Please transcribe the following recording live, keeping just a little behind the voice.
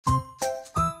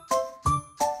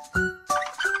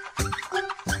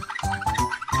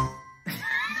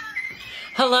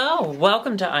Hello,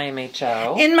 welcome to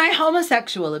IMHO. In my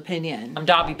homosexual opinion. I'm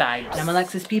Dobby Baird. And I'm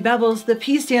Alexis P. Bevels. The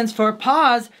P stands for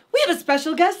pause. We have a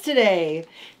special guest today.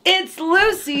 It's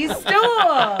Lucy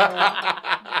Stoole.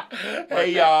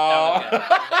 Hey, y'all.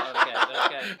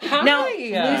 Hi. Now,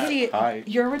 Lucy, Hi.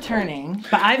 You're returning,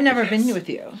 but I've never been with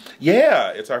you. Yeah,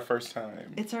 it's our first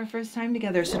time. It's our first time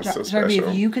together. So, That's so Darby, special.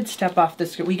 if you could step off the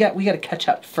screen, we got to catch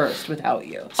up first without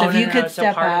you. So if you could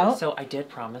step out. So I did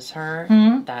promise her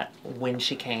that when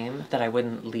she came, that I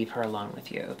wouldn't leave her alone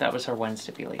with you. That was her one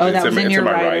stipulation. Oh, that was in your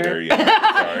rider.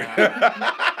 Yeah,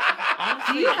 sorry.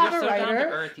 Do you have a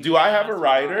rider? Do I have a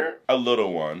rider? A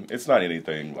little one. It's not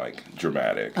anything like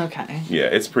dramatic. Okay. Yeah,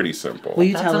 it's pretty simple. Will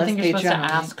you That's tell us, something you're supposed to Patron?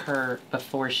 ask her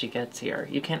before she gets here.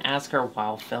 You can't ask her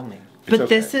while filming. But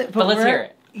okay. this is. But let's hear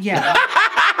it. Yeah.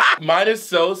 Mine is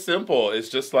so simple. It's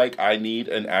just like I need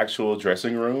an actual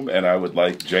dressing room and I would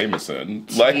like Jameson.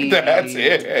 Like that's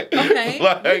it. Okay,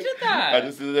 Like, we did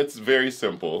that. That's very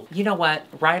simple. You know what?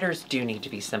 Writers do need to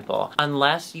be simple.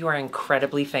 Unless you are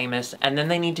incredibly famous, and then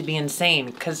they need to be insane.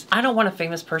 Because I don't want a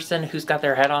famous person who's got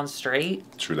their head on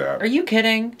straight. True that. Are you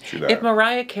kidding? True that. If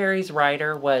Mariah Carey's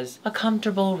writer was a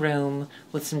comfortable room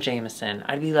with some Jameson,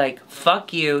 I'd be like,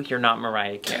 fuck you, you're not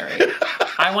Mariah Carey.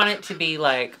 I want it to be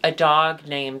like a dog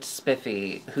named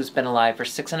Spiffy who's been alive for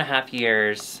 6.5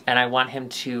 years, and I want him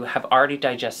to have already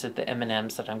digested the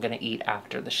M&Ms that I'm gonna eat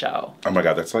after the show. Oh my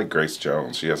god, that's like Grace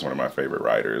Jones. She has one of my favorite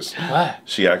writers. What?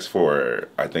 She asked for,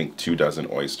 I think, 24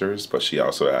 oysters, but she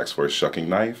also asked for a shucking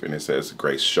knife, and it says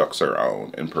Grace shucks her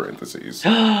own in parentheses.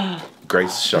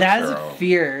 Grace shucks her own. That's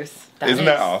fierce. Isn't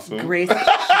that awesome? Grace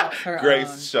shucks her own.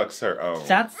 Grace shucks her own.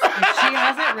 That's, she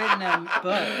hasn't written a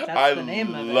book. That's the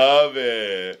name of it. I love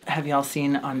it. Have y'all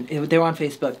seen they were on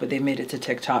Facebook, but they made it to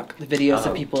TikTok, the videos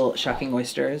of people shucking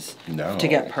oysters No. to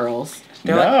get pearls.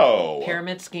 They're No. like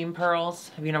pyramid scheme pearls.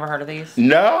 Have you never heard of these?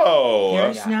 No.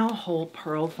 There's now whole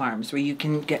pearl farms where you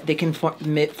can they can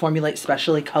formulate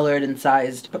specially colored and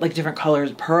sized, but like different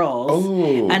colors pearls.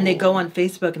 Ooh. And they go on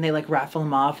Facebook and they like raffle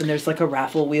them off, and there's like a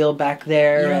raffle wheel back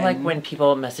there. You know, like and- when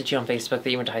people message you on Facebook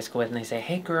that you went to high school with and they say,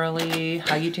 hey girly,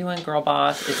 how you doing, girl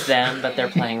boss? It's them, but they're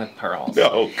playing with pearls.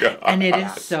 Oh god. And it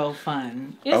is so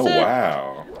fun. Is Oh it?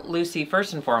 wow. Lucy,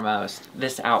 first and foremost,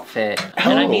 this outfit,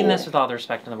 and I mean this with all the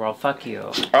respect in the world, fuck you.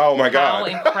 Oh my How god.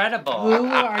 incredible. Who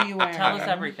are you wearing? Tell us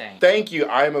everything. Thank you.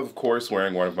 I am, of course,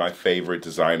 wearing one of my favorite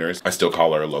designers. I still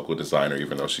call her a local designer,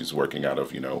 even though she's working out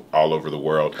of, all over the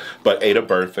world. But Ada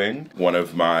Birthing, one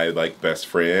of my, best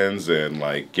friends and,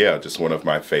 just one of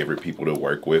my favorite people to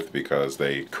work with because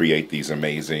they create these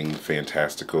amazing,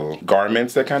 fantastical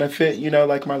garments that kind of fit,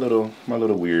 like my little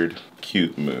weird,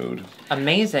 cute mood.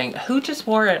 Amazing. Who just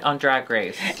wore it on Drag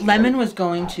Race? Lemon was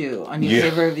going to on Your Yeah.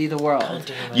 Favorite of the World. God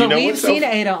damn it. You But know we've what's so seen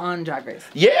Ada on Drag Race.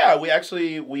 Yeah,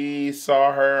 we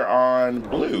saw her on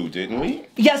Blue, didn't we?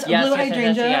 Yes, Yes, Blue yes, yes,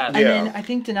 Hydrangea. yes. And Yeah. then I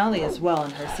think Denali as well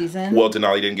in her season. Well,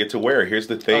 Denali didn't get to wear it. Here's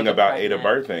the thing the about Ada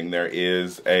pregnant. Birthing. There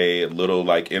is a little,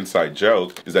 inside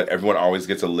joke, is that everyone always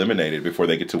gets eliminated before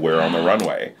they get to wear her on the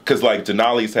runway. Because,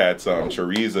 Denali's had some,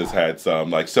 Cheriza's had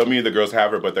some, so many of the girls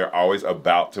have her, but they're always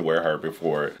about to wear her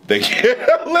before they get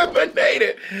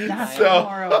eliminated. That's So-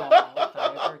 horrible. If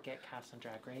I ever get cast on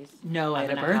Drag Race, No I'm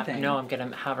Ada gonna have, Birthing. no, I'm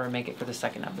gonna have her make it for the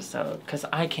second episode because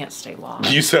I can't stay long.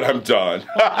 You said I'm done.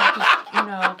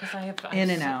 Because I have In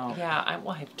and out. Yeah, I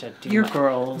have to do Your my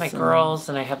girls my and- girls,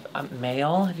 and I have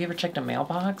mail. Have you ever checked a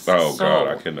mailbox? Oh, So God,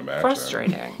 I couldn't imagine.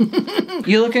 Frustrating.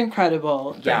 You look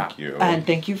incredible. Thank you. And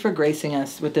thank you for gracing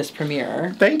us with this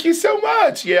premiere. Thank you so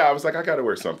much. Yeah, I was like, I gotta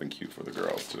wear something cute for the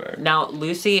girls today. Now,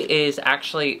 Lucy is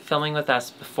actually filming with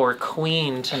us before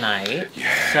Queen tonight.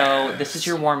 So this is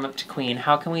your warm-up to Queen.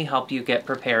 How can we help you get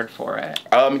prepared for it?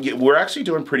 Yeah, we're actually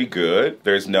doing pretty good.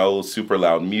 There's no super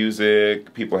loud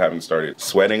music. People haven't started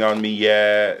sweating on me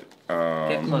yet.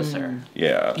 Get closer.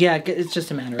 Yeah. Yeah, it's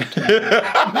just a matter of time.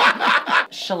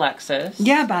 Shalexis.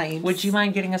 Yeah, bye. Would you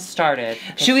mind getting us started?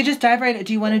 Should we just dive right?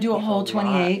 Do you want to do a whole lot.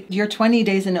 28? You're 20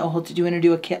 days into a whole. Do you want to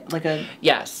do a kit like a?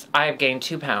 Yes, I have gained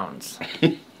 2 pounds.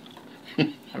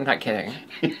 I'm not kidding.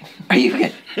 Are you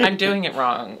good? I'm doing it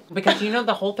wrong. Because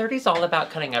the Whole 30 is all about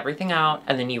cutting everything out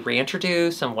and then you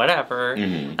reintroduce and whatever.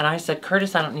 Mm-hmm. And I said,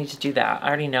 Curtis, I don't need to do that. I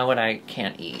already know what I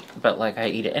can't eat, but I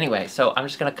eat it anyway. So I'm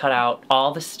just going to cut out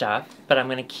all the stuff, but I'm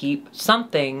going to keep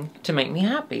something to make me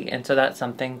happy. And so that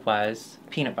something was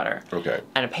peanut butter. Okay.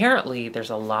 And apparently there's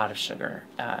a lot of sugar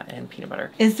in peanut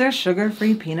butter. Is there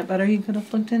sugar-free peanut butter you could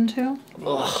have looked into?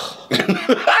 Ugh.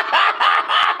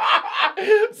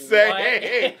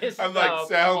 Say, What is I'm like, the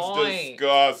sounds point?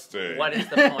 disgusting. What is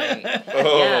the point?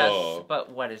 Oh. Yes,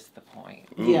 but what is the point?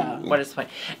 Yeah. What is the point?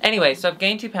 Anyway, so I've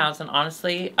gained 2 pounds, and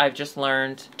honestly, I've just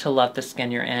learned to love the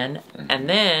skin you're in, and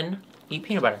then eat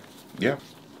peanut butter. Yeah.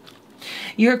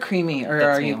 You're creamy, or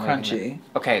That's are me, you I'm waiting crunchy?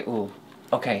 Okay, ooh.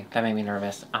 Okay, that made me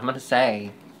nervous. I'm gonna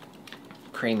say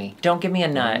creamy. Don't give me a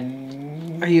nut.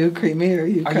 Are you creamy or are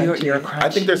you crunchy? You're crunchy? I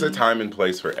think there's a time and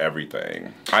place for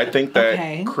everything. I think that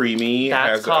Okay. creamy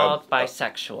That's has called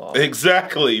bisexual.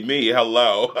 Exactly, me.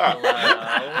 Hello.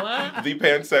 Hello? The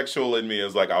pansexual in me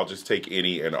is like, I'll just take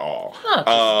any and all. Huh,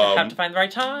 just have to find the right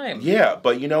time. Yeah,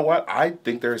 but you know what? I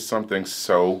think there's something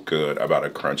so good about a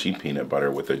crunchy peanut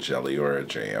butter with a jelly or a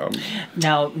jam.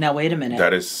 Now wait a minute.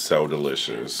 That is so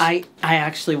delicious. I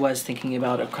actually was thinking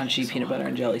about a crunchy peanut butter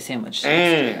and jelly sandwich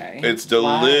yesterday. It's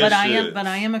delicious. But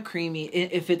I am a creamy.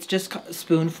 If it's just a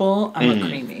spoonful, I'm a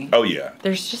creamy. Oh yeah.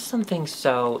 There's just something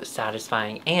so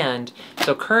satisfying. And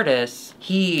so Curtis,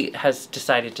 he has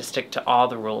decided to stick to all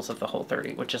the rules of the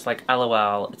Whole30, which is like,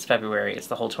 LOL, it's February, it's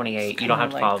the Whole28, you don't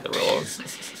have to follow the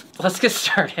rules. Let's get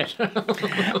started.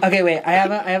 Okay, wait. I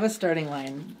have a starting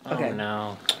line. Okay. Oh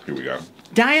no. Here we go.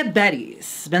 Diabetes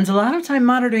spends a lot of time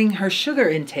monitoring her sugar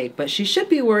intake, but she should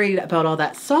be worried about all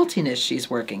that saltiness she's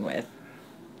working with.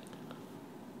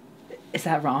 Is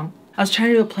that wrong? I was trying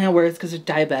to do a play on words because they're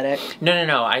diabetic.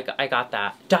 No, I got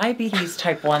that. Diabetes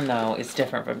type 1, though, is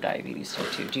different from diabetes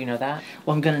type 2. Do you know that?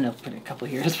 Well, I'm gonna know in a couple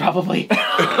of years, probably.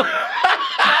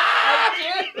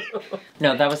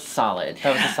 No, that was solid.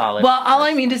 That was a solid. Well, all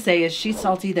I mean to say is she's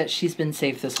salty that she's been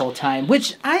safe this whole time,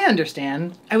 which I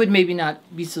understand. I would maybe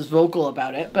not be so vocal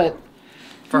about it, but...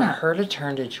 For her to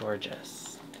turn to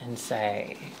Georges and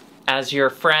say, as your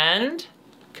friend,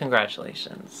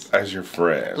 congratulations. As your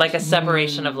friend. Like a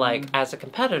separation of like, as a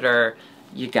competitor,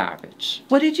 you garbage.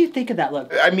 What did you think of that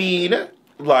look? I mean,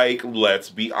 like, let's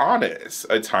be honest.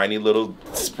 A tiny little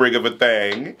sprig of a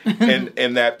thing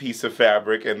and that piece of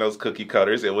fabric and those cookie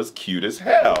cutters, it was cute as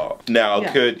hell.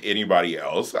 Now, could anybody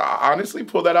else honestly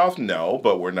pull that off? No,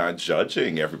 but we're not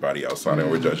judging everybody else on it.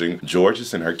 We're judging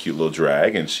Georges in her cute little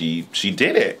drag, and she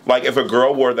did it. Like, if a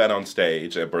girl wore that on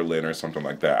stage at Berlin or something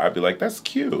like that, I'd be like, that's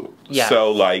cute. Yeah.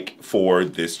 So, like, for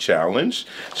this challenge,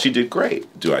 she did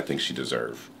great. Do I think she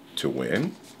deserved to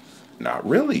win? Not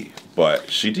really, but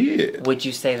she did. Would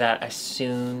you say that as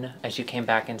soon as you came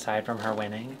back inside from her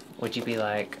winning? Would you be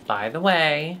like, by the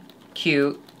way,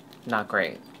 cute, not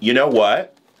great? You know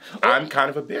what? I'm kind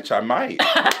of a bitch. I might.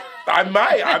 I'm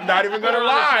not even gonna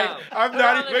lie. I'm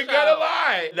not even gonna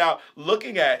lie. Now,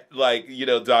 looking at, like, you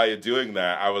know, Dahlia doing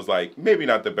that, I was like, maybe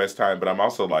not the best time, but I'm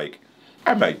also like,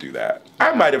 I might do that.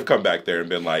 I might have come back there and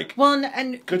been like, well,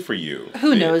 and good for you.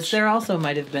 Who bitch. knows? There also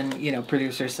might have been, you know,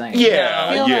 producers saying,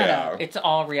 Yeah, feel that yeah. out. It's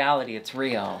all reality. It's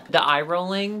real. The eye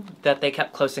rolling that they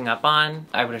kept closing up on,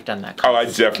 I would have done that. Oh, I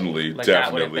definitely.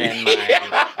 That would have been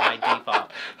my default.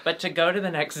 But to go to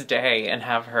the next day and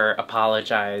have her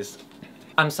apologize,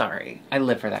 I'm sorry. I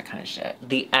live for that kind of shit.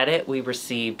 The edit we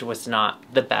received was not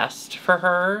the best for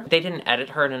her. They didn't edit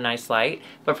her in a nice light.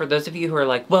 But for those of you who are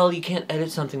like, well, you can't edit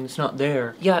something that's not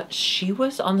there. Yeah, she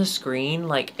was on the screen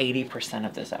like 80%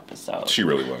 of this episode. She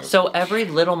really was. So every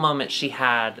little moment she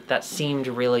had that seemed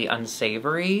really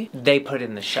unsavory, they put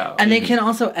in the show. And they can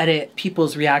also edit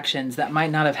people's reactions that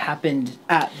might not have happened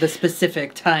at the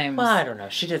specific times. Well, I don't know.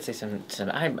 She did say some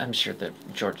I'm sure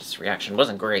that George's reaction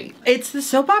wasn't great. It's the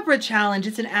soap opera challenge.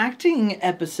 It's an acting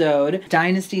episode,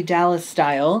 Dynasty Dallas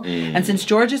style. And since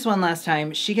Georges won last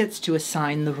time, she gets to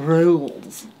assign the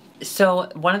rules. So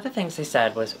one of the things they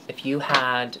said was, if you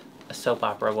had a soap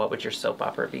opera, what would your soap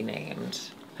opera be named?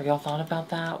 Have y'all thought about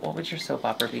that? What would your soap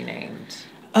opera be named?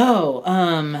 Oh,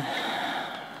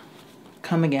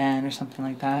 Come Again or something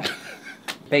like that.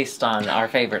 Based on our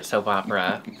favorite soap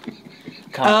opera.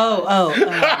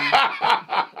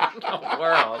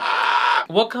 World.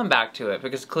 We'll come back to it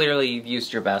because clearly you've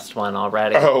used your best one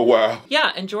already. Oh, wow.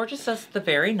 Yeah, and Georgia says the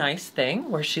very nice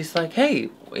thing where she's like, hey,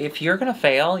 if you're gonna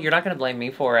fail, you're not gonna blame me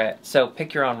for it, so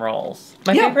pick your own roles.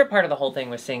 My favorite part of the whole thing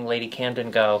was seeing Lady Camden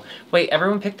go, wait,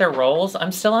 everyone picked their roles?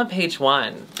 I'm still on page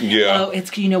 1. Yeah. Oh,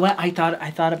 it's, you know what? I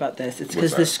thought about this. It's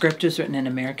because the script was written in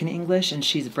American English and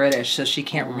she's British, so she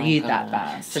can't read that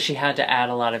fast. So she had to add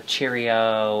a lot of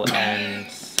Cheerio and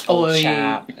old Oi.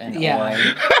 chap and oi.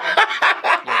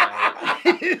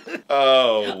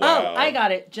 Oh, wow. Oh, I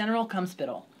got it. General Cum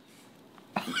Spittle.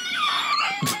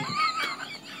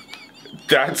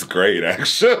 That's great,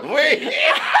 actually.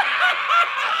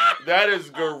 That is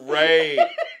great.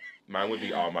 Mine would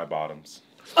be All My Bottoms.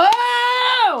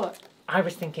 Oh! I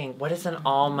was thinking, what is an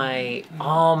all my,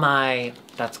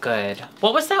 that's good.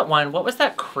 What was that one? What was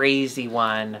that crazy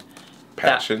one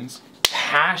Passions?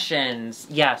 Passions,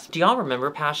 yes. Do y'all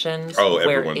remember Passions? Oh,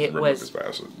 where everyone it remembers was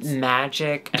Passions.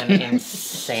 Magic and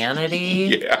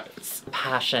insanity. Yes.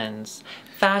 Passions.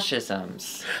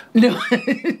 Fascisms. No.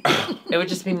 It would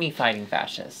just be me fighting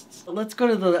fascists. Let's go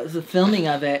to the filming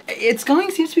of it.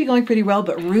 Seems to be going pretty well,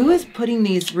 but Rue is putting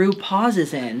these Rue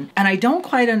pauses in, and I don't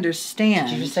quite understand.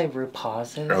 Did you just say Rue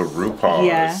pauses? Oh, Rue pause.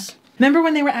 Yeah. Remember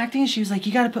when they were acting and she was like,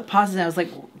 you gotta put pauses in? I was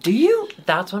like, do you?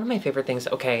 That's one of my favorite things.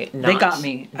 Okay, They got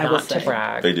me, I will Not to say.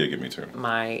 brag. They did get me too.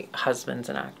 My husband's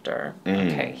an actor.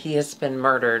 Okay, he has been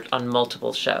murdered on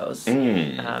multiple shows.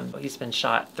 He's been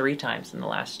shot 3 times in the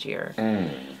last year.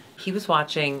 He was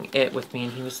watching it with me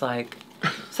and he was like,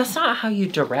 so that's not how you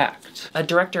direct. A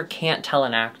director can't tell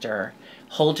an actor,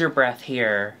 hold your breath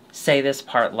here, say this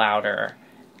part louder,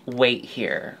 wait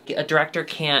here. A director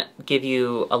can't give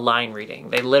you a line reading.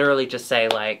 They literally just say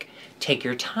like, take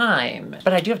your time.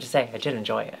 But I do have to say, I did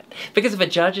enjoy it. Because if a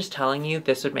judge is telling you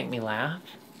this would make me laugh,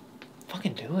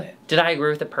 fucking do it. Did I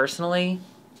agree with it personally?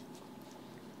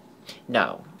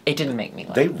 No. It didn't make me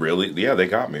laugh. They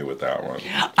got me with that one.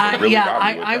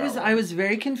 I was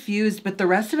very confused, but the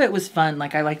rest of it was fun.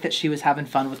 Like, I like that she was having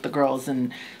fun with the girls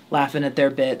and laughing at their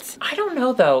bits. I don't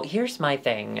know, though. Here's my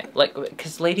thing. Like,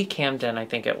 because Lady Camden, I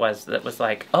think it was, that was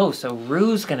like, oh, so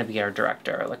Rue's gonna be our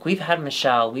director. Like, we've had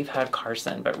Michelle, we've had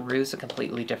Carson, but Rue's a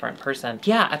completely different person.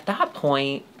 Yeah, at that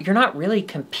point, you're not really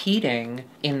competing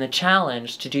in the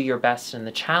challenge to do your best in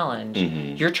the challenge.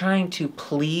 You're trying to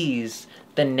please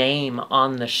the name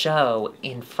on the show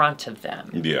in front of them.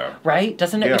 Yeah. Right?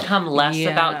 Doesn't it become less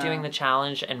about doing the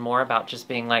challenge and more about just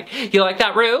being like, you like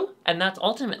that, Rue? And that's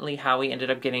ultimately how we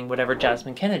ended up getting whatever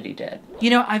Jasmine Kennedy did.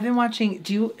 You know, I've been watching,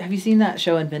 have you seen that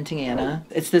show Inventing Anna?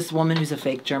 It's this woman who's a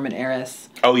fake German heiress.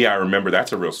 Oh yeah, I remember.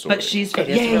 That's a real story. But she's It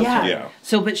is a real story. Yeah.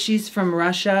 So, but she's from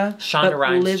Russia. Shonda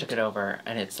Rhimes took it over,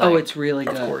 and it's like, oh, it's really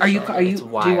good. Of course, Are you? it's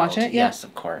wild. Do you watch it? Yeah. Yes,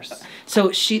 of course. So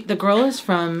the girl is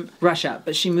from Russia,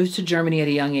 but she moved to Germany at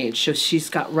a young age. So she's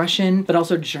got Russian, but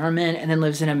also German, and then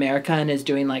lives in America and is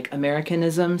doing like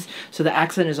Americanisms. So the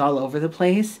accent is all over the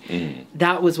place.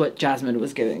 That was what Jasmine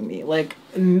was giving me. Like,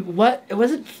 what it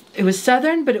wasn't. It was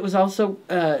Southern, but it was also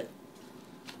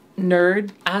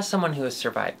nerd. As someone who has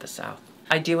survived the South,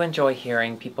 I do enjoy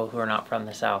hearing people who are not from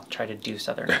the South try to do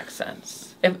Southern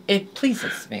accents. It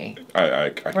pleases me. I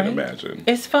can imagine.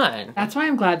 It's fun. That's why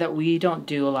I'm glad that we don't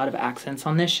do a lot of accents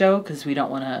on this show, because we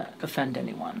don't want to offend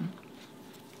anyone.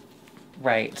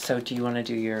 Right. So do you want to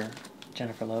do your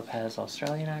Jennifer Lopez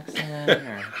Australian accent?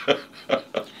 Or...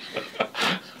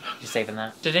 You saving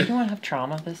that? Did anyone have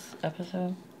trauma this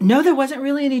episode? No, there wasn't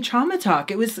really any trauma talk.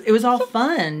 It was all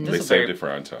fun. They saved it for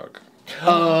Untuck.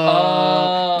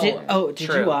 Did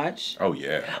you watch? Oh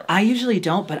yeah. I usually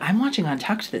don't, but I'm watching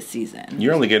Untucked this season.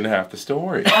 You're only getting half the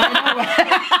story. She didn't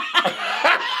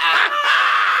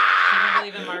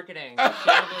believe in marketing.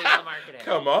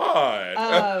 Come on.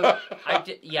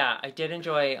 I did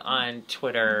enjoy on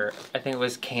Twitter, I think it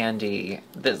was Candy,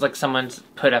 there's like someone's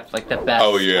put up like the best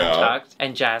Untucked,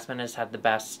 and Jasmine has had the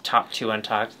best top 2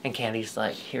 Untucked, and Candy's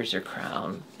like, here's your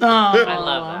crown. Oh, I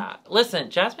love that. Listen,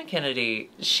 Jasmine Kennedy,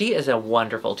 she is a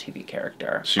wonderful TV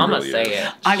character. I'm gonna say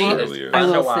it. I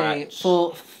will say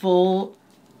full.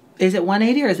 Is it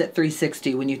 180 or is it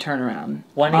 360 when you turn around?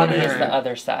 180 is the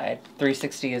other side.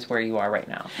 360 is where you are right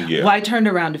now. Yeah. Well, I turned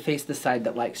around to face the side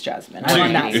that likes Jasmine. I'm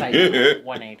on that side.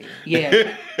 180.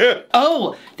 Yeah.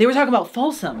 Oh, they were talking about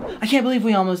Folsom. I can't believe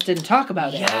we almost didn't talk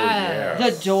about it.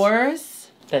 Yes. The doors.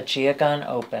 The Gia Gun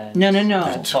opened.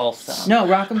 No. Folsom. No,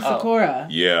 Rock'em Sakura.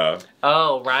 Yeah.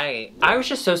 Oh, right. I was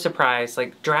just so surprised.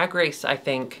 Like, Drag Race, I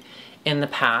think, in the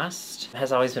past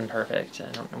has always been perfect.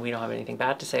 We don't have anything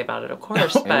bad to say about it, of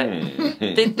course, but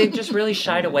they've just really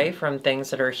shied away from things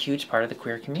that are a huge part of the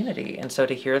queer community. And so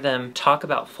to hear them talk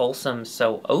about Folsom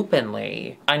so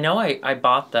openly, I know I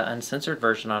bought the uncensored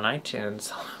version on iTunes.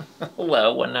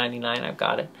 Hello, $1.99, I've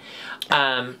got it.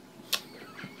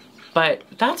 But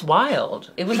that's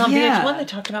wild. It was on VH1. They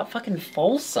talked about fucking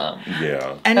Folsom.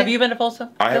 Yeah. And have you been to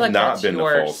Folsom? I have not been to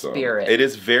Folsom. Spirit. It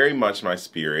is very much my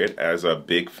spirit as a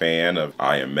big fan of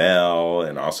IML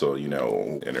and also, you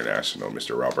know, International,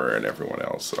 Mr. Rubber, and everyone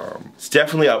else. It's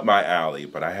definitely up my alley,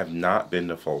 but I have not been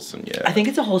to Folsom yet. I think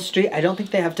it's a whole street. I don't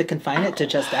think they have to confine it to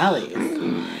just alleys.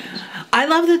 I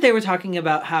love that they were talking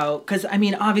about how, because I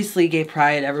mean, obviously, gay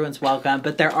pride, everyone's welcome,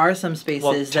 but there are some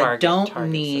spaces that don't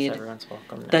need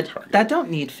that don't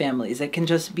need families. It can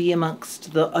just be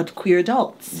amongst the queer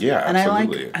adults. Yeah,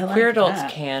 absolutely. And I like queer adults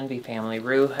that. can be family.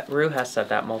 Rue has said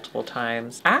that multiple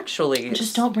times. Actually,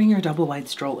 Just don't bring your double wide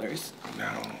strollers. No.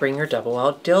 bring your double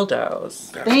wide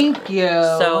dildos. Thank you.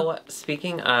 So,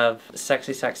 speaking of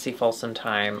sexy, Folsom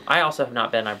time, I also have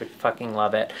not been. I would fucking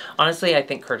love it. Honestly, I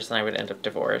think Curtis and I would end up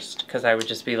divorced because I would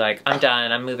just be like, I'm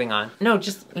done, I'm moving on. No,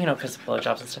 just, you know, because of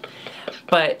blowjobs and stuff.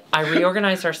 But I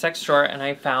reorganized our sex drawer and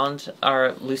I found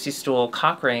our Lucy Stoole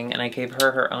cock ring and I gave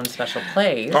her her own special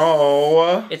place.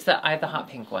 Oh. It's I have the hot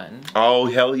pink one. Oh,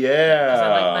 hell yeah. 'Cause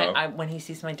I like when he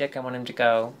sees my dick, I want him to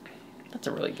go, that's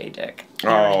a really gay dick. You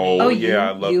know Oh, what I mean? Oh, yeah,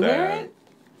 I love you that. wear it?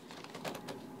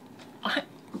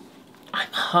 I'm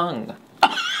hung.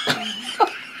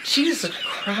 Jesus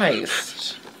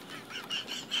Christ.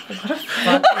 What a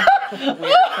fucking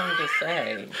weird thing to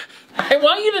say. I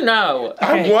want you to know.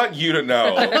 I want you to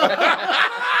know.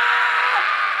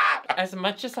 As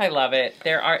much as I love it,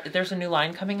 there's a new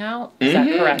line coming out. Is that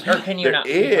correct? Or can you There not?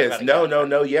 is.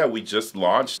 No. Yeah, we just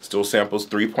launched Stoole Samples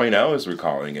 3.0, as we're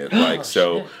calling it.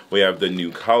 Shit. We have the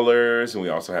new colors, and we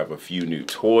also have a few new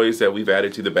toys that we've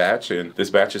added to the batch. And this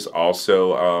batch is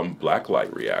also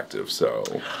blacklight reactive, so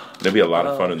it'll be a lot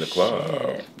of fun in the club.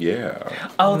 Shit. Yeah.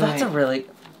 Oh, that's a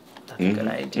good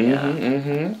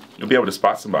idea. You'll be able to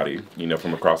spot somebody, you know,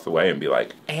 from across the way and be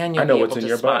like, And I you'll know be what's able in to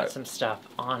your spot butt. some stuff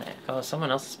on it. Oh, someone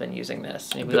else has been using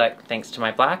this. And you'll be like, thanks to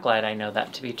my black light, I know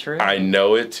that to be true. I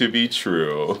know it to be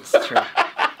true. It's true.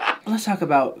 Let's talk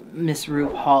about Miss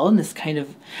RuPaul and this kind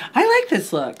of... I like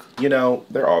this look. You know,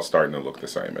 they're all starting to look the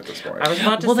same at this point. I was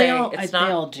about to Well, say, they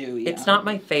all do, yeah. It's not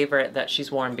my favorite that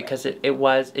she's worn because it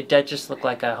did just look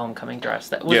like a homecoming dress.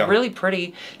 That was really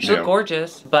pretty. She looked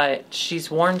gorgeous, but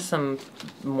she's worn some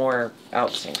more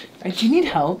outstanding. Do you need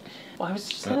help? Well, I was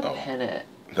just going to pin it.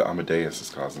 The Amadeus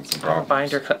is causing some Oh, problems.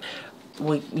 binder.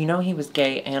 Well, you know he was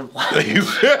gay and blind.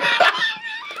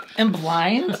 And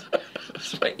blind?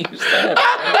 That's what you said.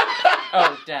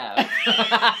 Oh, deaf.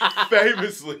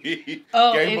 Famously.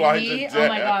 Gay, blind, and deaf. Oh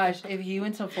my gosh, if he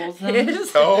went to Folsom,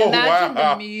 Oh, imagine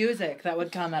wow. the music that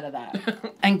would come out of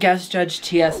that. And guest judge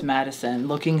T.S. Madison,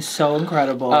 looking so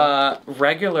incredible.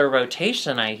 Regular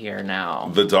rotation, I hear now.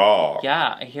 The doll.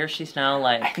 Yeah, I hear she's now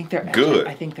like... I think they're Good.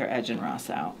 I think they're edging Ross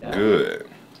out. Good.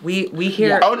 We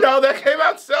hear... Oh no, that came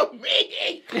out so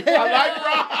mean. I like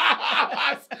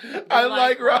Ross. I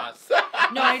like Ross.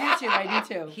 No, I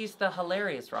do too. He's the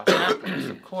hilarious Ross Matthews,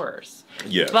 of course.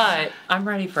 Yes. But I'm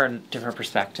ready for a different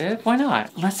perspective. Why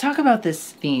not? Let's talk about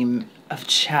this theme of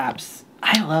chaps.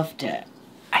 I loved it.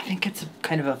 I think it's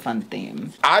kind of a fun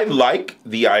theme. I like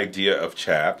the idea of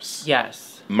chaps.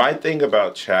 Yes. My thing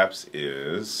about chaps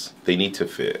is they need to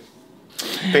fit.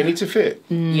 They need to fit.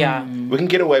 Yeah. We can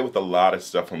get away with a lot of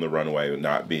stuff on the runway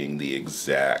not being the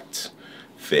exact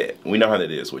fit. We know how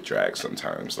that is with drag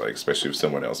sometimes, like especially if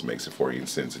someone else makes it for you and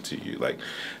sends it to you. Like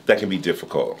that can be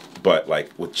difficult. But like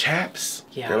with chaps,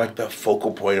 they're like the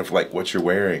focal point of like what you're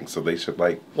wearing. So they should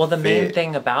like Well, the main fit.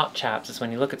 thing about chaps is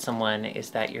when you look at someone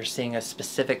is that you're seeing a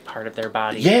specific part of their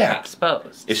body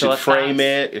exposed. It So should if frame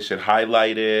that's- it should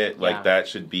highlight it. Like that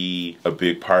should be a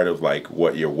big part of like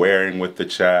what you're wearing with the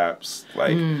chaps.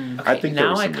 Like I think there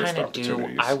now were I some missed kind of do.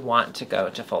 opportunities. I want to go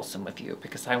to Folsom with you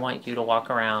because I want you to walk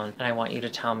around and I want you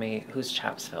to tell me whose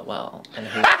chaps fit well and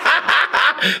who.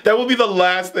 That will be the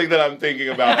last thing that I'm thinking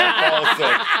about at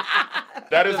Folsom.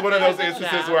 That is one of those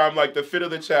instances where I'm like, the fit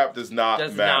of the chap does not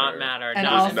matter. And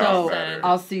Does not also, matter.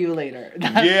 I'll see you later.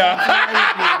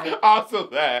 Yeah. Also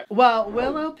that. Well,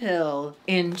 Willow Pill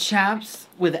in chaps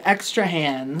with extra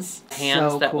hands.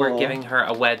 Hands so that cool. were giving her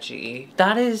a wedgie.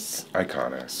 That is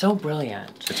Iconic. so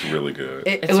brilliant. It's really good.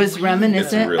 It was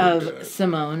reminiscent really of good.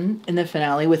 Simone in the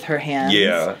finale with her hands.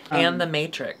 Yeah. And the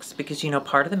Matrix, because you know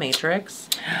part of the Matrix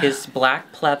is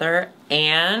black pleather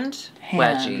and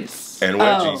Hands. wedgies. And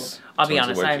wedgies. I'll be Tons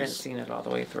of honest, I haven't wedgies. seen it all the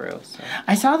way through. So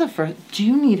I saw the first. Do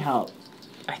you need help?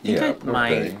 I think Yeah, I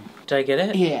might. okay. Did I get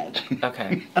it? Yeah.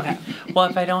 Okay. Okay. Well,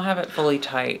 if I don't have it fully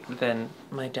tight, then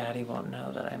my daddy won't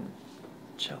know that I'm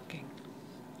choking.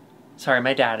 Sorry,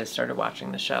 my dad has started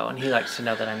watching the show, and he likes to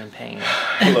know that I'm in pain.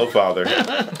 Hello, Father.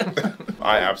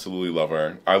 I absolutely love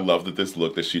her. I love that this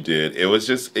look that she did. It was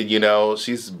just, you know,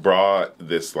 she's brought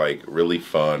this like really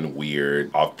fun,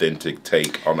 weird, authentic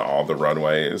take on all the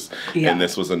runways. Yeah. And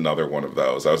this was another one of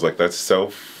those. I was like, that's so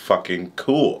fucking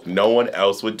cool. No one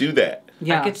else would do that.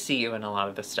 Yeah. I could see you in a lot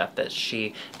of the stuff that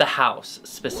the house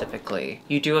specifically.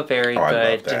 You do a very I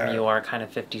good love that. demure kind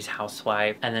of 50s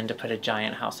housewife, and then to put a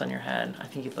giant house on your head, I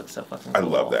think you look so fucking cool. I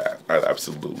love that. I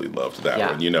absolutely loved that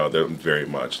Yeah. one. You know, they're very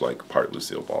much like part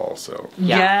Lucille Ball, so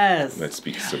Yeah. Yes. that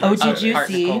speaks to Oh, my did you Part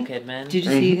see? Nicole Kidman. Did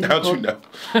you see? How'd you Nicole-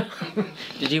 know?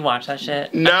 Did you watch that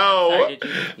shit? No, Sorry, did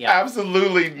you? Yeah.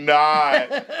 absolutely not.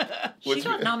 She What's-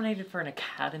 got nominated for an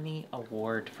Academy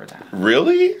Award for that.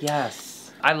 Really? Yes.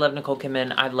 I love Nicole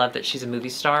Kidman. I love that she's a movie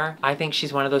star. I think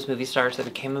she's one of those movie stars that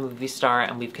became a movie star,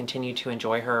 and we've continued to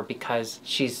enjoy her because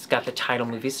she's got the title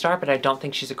movie star, but I don't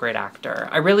think she's a great actor.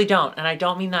 I really don't. And I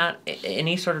don't mean that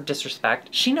any sort of disrespect.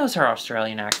 She knows her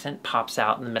Australian accent pops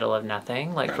out in the middle of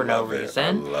nothing, like for no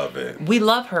reason. I love it. We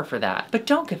love her for that. But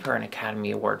don't give her an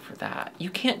Academy Award for that. You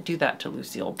can't do that to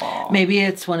Lucille Ball. Maybe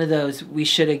it's one of those, we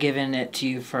should have given it to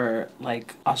you for,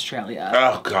 like, Australia.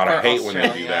 Oh, God, I For hate when they do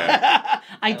Australia. that.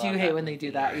 I love do hate that. when they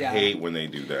do that, yeah. I hate when they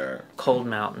do that. Cold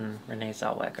Mountain, Renee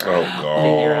Zellweger. Oh,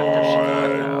 Figure After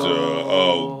God. Chicago.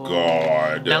 Oh,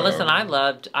 God. Now listen, I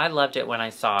loved it when I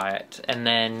saw it, and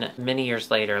then many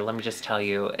years later, let me just tell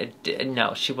you,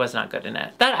 no, she was not good in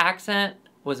it. That accent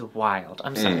was wild.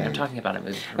 I'm sorry, I'm talking about a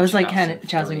movie from It was like 2003.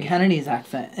 Jasmine Kennedy's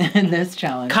accent in this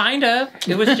challenge. Kind of.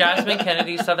 It was Jasmine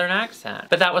Kennedy's Southern accent.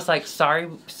 But that was like,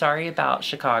 sorry about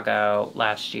Chicago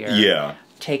last year. Yeah.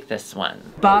 Take this one.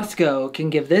 Bosco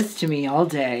can give this to me all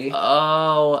day.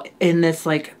 Oh, In this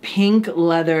like pink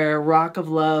leather Rock of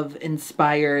Love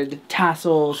inspired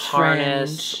tassels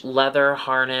harness, fringe. leather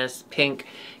harness, pink.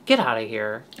 Get out of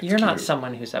here. You're not cute.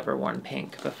 someone who's ever worn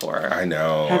pink before. I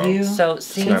know. Have you? So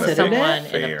seeing Not a someone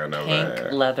big in a fan of pink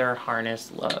that. leather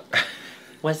harness look,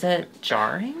 was it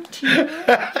jarring to you?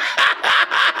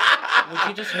 Would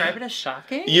you describe it as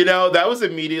shocking? You know, that was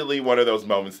immediately one of those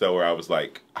moments, though, where I was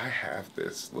like, I have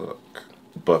this look,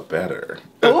 but better.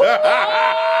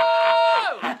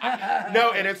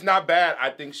 No, and it's not bad. I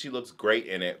think she looks great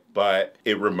in it, but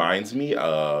it reminds me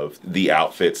of the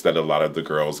outfits that a lot of the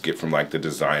girls get from, like, the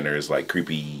designers, like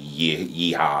Creepy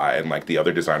Yeehaw and, like, the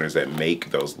other designers that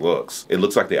make those looks. It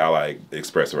looks like the Ally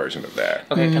Express version of that.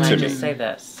 Okay, can I To just me. say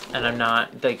this? And I'm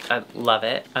not, like, I love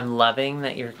it. I'm loving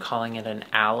that you're calling it an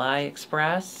Ally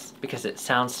Express because it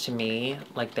sounds to me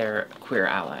like they're queer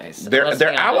allies. They're Let's be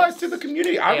allies honest. to the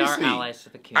community, They obviously. are allies to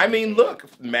the community. I mean, look,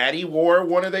 Maddie wore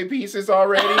one of their pieces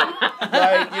already.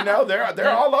 Like, you know, they're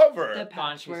all over. The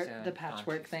Patchwork- patchwork, the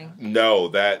patchwork thing. No,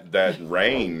 that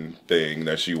rain thing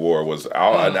that she wore was an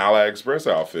Ally Express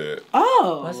outfit.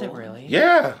 Oh. Was it really?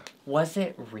 Yeah. Was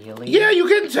it really? Yeah, you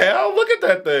can tell. Look at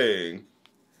that thing.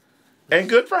 And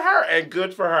good for her. And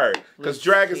good for her. Because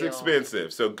drag is Lucille.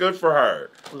 expensive. So good for her.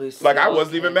 Lucille Like, I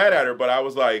wasn't even mad Kidman. at her, but I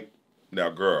was like, now,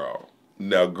 girl,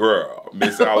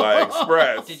 Miss Ally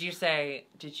Express.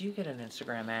 Did you get an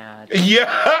Instagram ad?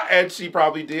 Yeah, and she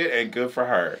probably did, and good for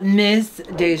her. Miss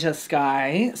Deja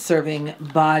Sky serving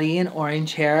body and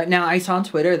orange hair. Now I saw on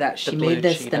Twitter that she The blue made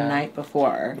this the cheetah. night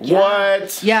before.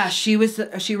 What? Yeah, she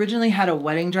originally had a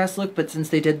wedding dress look, but since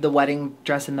they did the wedding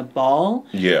dress in the ball,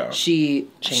 Yeah. she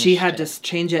Changed had it. to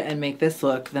change it and make this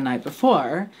look the night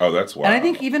before. Oh, that's wild. And I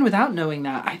think even without knowing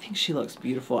that, I think she looks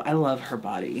beautiful. I love her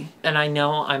body. And I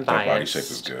know I'm That biased body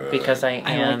shape is good. because I like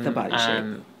am the body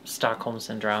shape. Stockholm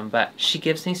syndrome, but she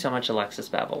gives me so much Alexis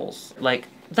Bevels. Like,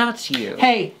 that's you.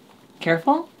 Hey,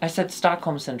 careful. I said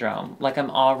Stockholm syndrome. Like, I'm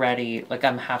already, like,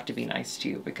 I'm have to be nice to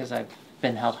you because I've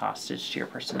been held hostage to your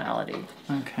personality.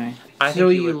 Okay. I So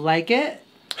think you you would- like it?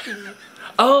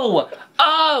 Oh,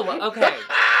 okay.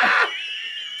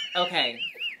 Okay.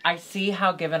 I see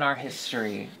how, given our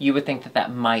history, you would think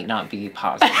that might not be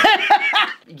positive.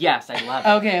 Yes, I love it.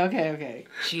 Okay.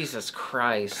 Jesus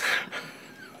Christ.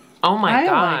 Oh my I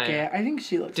God. like it. I think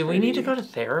she looks Do we need to pretty. go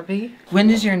to therapy?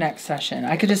 When is your next session?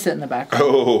 I could just sit in the back.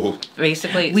 Oh,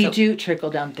 Basically, We so do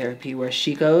trickle down therapy where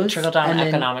she goes. trickle down and then-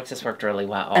 economics has worked really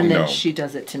well. And then No. she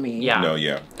does it to me. Yeah. no,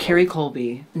 yeah. Carrie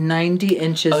Colby, 90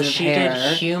 inches Oh, of she hair.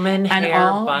 did human and hair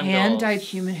all bundles. hand-dyed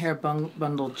human hair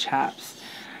bundled chaps.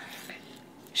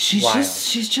 She's Wild.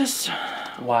 just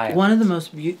Why? one of the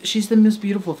most she's the most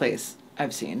beautiful face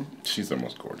I've seen. She's the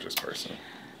most gorgeous person.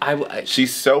 I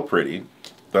She's so pretty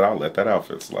that I'll let that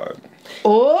outfit slide.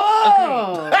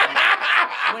 Oh!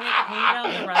 when it came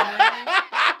down the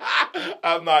runway,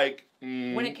 I'm like,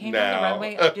 when it came down the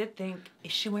runway, I did think,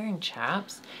 is she wearing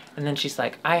chaps? And then she's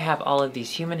like, I have all of these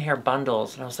human hair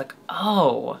bundles, and I was like,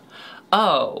 oh,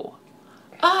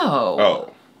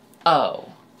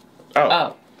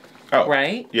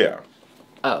 right? Yeah.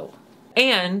 Oh.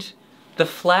 And the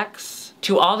flex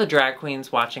to all the drag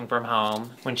queens watching from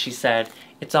home when she said,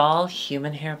 it's all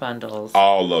human hair bundles.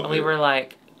 All of And it. we were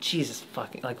like, Jesus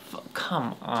fucking, like,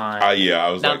 come on. Yeah,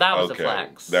 I was now like, that was okay, a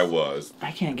flex. that was.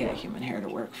 I can't get human hair to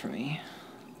work for me.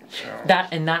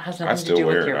 That has nothing to do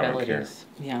with your abilities.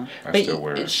 Yeah, I still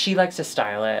wear it. She likes to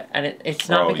style it, and it's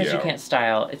not because you yeah. can't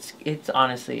style. It's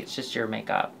honestly, it's just your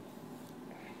makeup.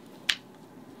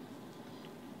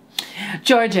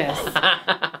 Georges.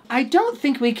 I don't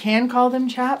think we can call them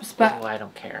chaps, but I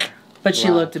don't care. But she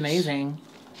looked amazing.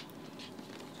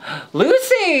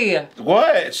 Lucy!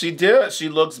 What? She did. She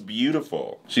looks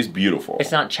beautiful. She's beautiful.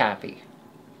 It's not chappy.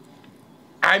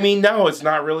 I mean, no, it's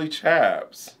not really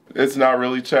chaps. It's not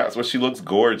really chaps, but she looks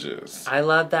gorgeous. I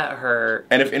love that her...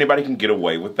 And if anybody can get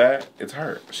away with that, it's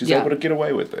her. She's able to get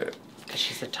away with it. Because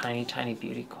she's a tiny, tiny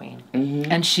beauty queen.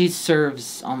 Mm-hmm. And she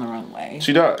serves on the runway.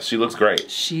 She does. She looks great.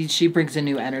 She brings a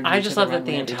new energy. I just love that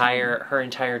her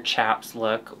entire chaps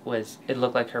look it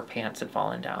looked like her pants had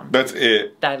fallen down. That's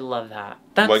it. I love that.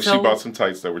 That's like she bought some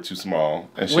tights that were too small,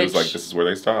 and she was like, "This is where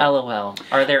they stop." LOL.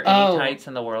 Are there any tights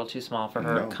in the world too small for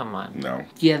her? No. Come on. No.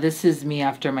 Yeah, this is me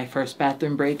after my first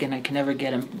bathroom break, and I can never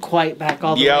get them quite back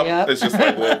all the way up. It's just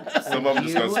like, well, some of them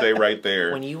just gonna stay right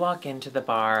there. When you walk into the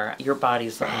bar, your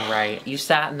body's looking right. You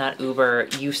sat in that Uber,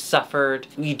 you suffered,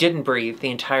 you didn't breathe the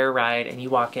entire ride, and you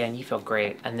walk in, you feel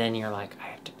great, and then you're like, I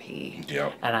have to pee.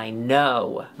 Yep. And I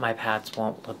know my pads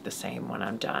won't look the same when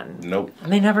I'm done. Nope.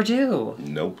 And they never do.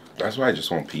 Nope. That's why I just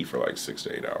won't pee for like 6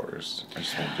 to 8 hours. I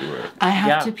just won't do it. I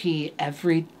have to pee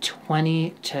every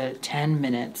 20 to 10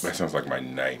 minutes. That sounds like my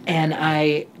nightmare.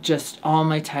 And all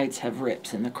my tights have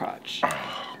rips in the crotch. Oh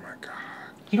my God.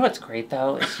 You know what's great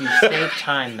though? Is you save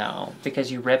time though,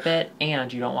 because you rip it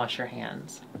and you don't wash your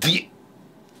hands.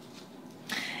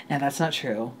 Now that's not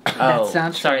true. Oh, That's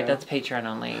not true. Sorry, that's Patreon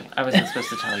only. I wasn't supposed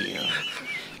to tell you.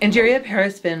 Andrea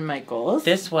Paris Van Michaels.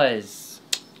 This was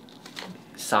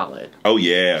solid. Oh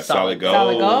yeah, solid gold.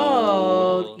 Solid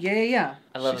gold. Yeah.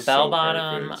 I love a bell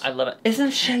bottom. Perfect. I love it.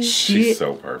 Isn't she? She's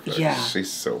so perfect. Yeah.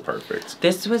 She's so perfect.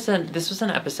 This was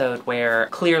an episode where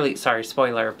clearly, sorry,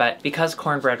 spoiler, but because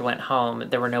Cornbread went home,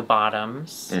 there were no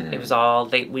bottoms. Mm-hmm. It was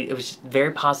all it was just a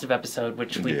very positive episode,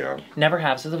 which we never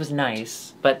have. So that was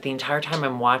nice. But the entire time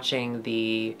I'm watching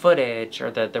the footage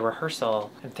or the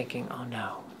rehearsal, I'm thinking, oh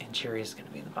no, Injuria's going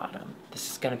to be in the bottom. This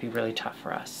is going to be really tough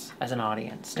for us as an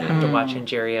audience to have to watch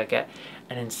Injuria get.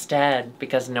 And instead,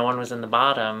 because no one was in the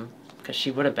bottom, because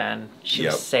she would have been, she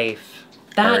was safe.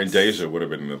 Her and Deja would have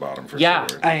been in the bottom for sure. Yeah.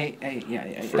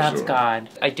 That's God.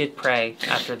 I did pray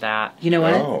after that. You know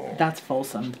what? Oh. That's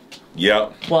Folsom.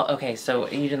 Yep. Well, okay, so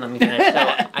you didn't let me finish.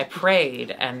 So I prayed,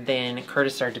 and then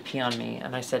Curtis started to pee on me,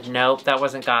 and I said, nope, that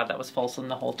wasn't God. That was Folsom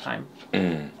the whole time.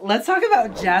 Let's talk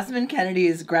about Jasmine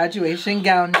Kennedy's graduation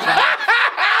gown shot.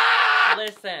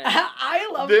 Listen. I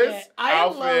loved it. I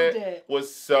loved it.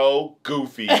 Was so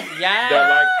goofy.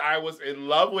 That I was in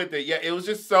love with it. Yeah, it was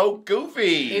just so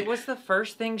goofy. It was the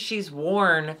first thing she's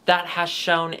worn that has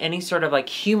shown any sort of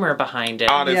humor behind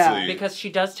it. Honestly. Yeah. Because she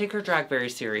does take her drag very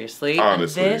seriously.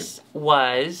 Honestly. And this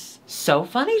was so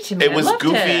funny to me. It was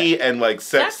goofy and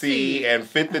sexy and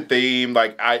fit the theme.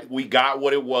 We got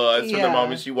what it was from the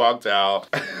moment she walked out.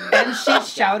 And she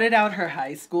shouted out her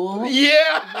high school.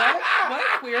 Yeah.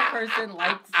 What queer person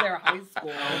likes their high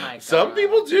school? Oh my God. Some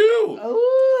people do.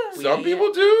 Ooh. Some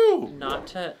people do. Not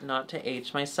to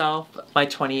age myself, my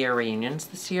 20-year reunions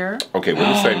this year. Okay, we're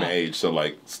the same age, so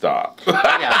stop.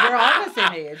 Yeah, we're all the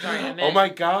same age. Right? Oh my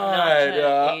God.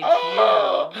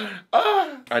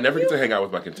 I never get to hang out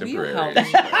with my contemporaries.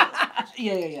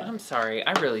 Yeah. I'm sorry.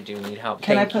 I really do need help.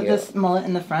 Can I put this mullet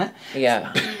in the front?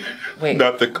 Yeah. Wait.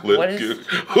 Not the clip. What is...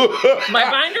 my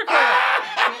binder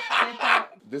clip.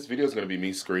 This video is going to be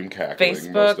me scream cackling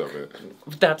Facebook, most of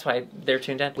it. That's why they're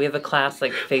tuned in. We have a class,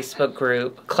 Facebook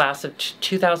group, class of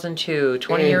 2002,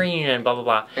 20-year reunion, blah, blah,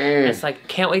 blah. And it's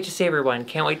can't wait to see everyone.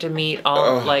 Can't wait to meet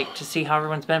all, to see how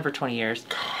everyone's been for 20 years.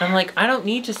 And I'm I don't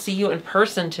need to see you in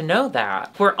person to know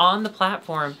that. We're on the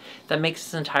platform that makes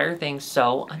this entire thing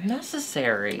so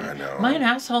unnecessary. I know. Am I an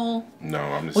asshole? No,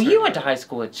 I'm just Well, you went to high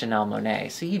school with Janelle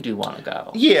Monáe, so you do want to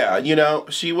go. Yeah,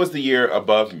 she was the year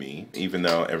above me, even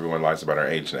though everyone lies about her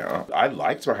age now. I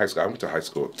liked my high school. I went to high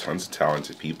school with tons of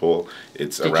talented people.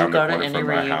 It's around the corner from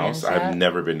my house. I've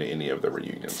never been to any of the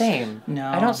reunions. Same. No.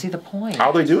 I don't see the point.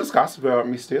 All they do is gossip about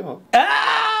me still.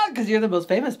 Because you're the most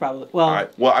famous, probably. Well,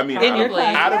 I mean, in your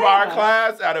class. out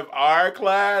of our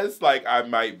class, I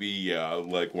might be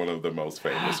one of the most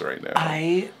famous right now.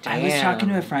 I was talking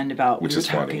to a friend about, Which we were is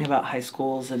talking funny. about high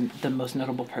schools, and the most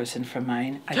notable person from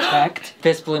mine, I checked.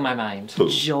 This blew my mind.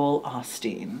 Joel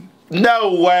Osteen.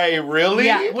 No way, really?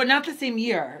 Yeah, well, not the same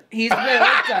year. He's way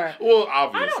older. Well,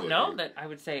 obviously. I don't know that I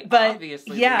would say But,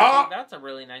 obviously. yeah. That's a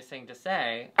really nice thing to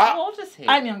say. How old is he?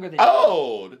 I'm younger than you.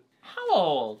 Old. How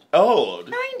old? Old.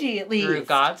 90 at least. Through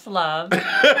God's love.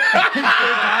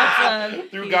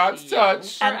 Through God's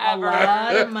touch. And a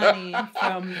lot of money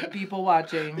from people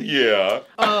watching. Yeah.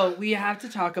 Oh, we have to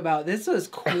talk about, this was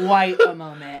quite a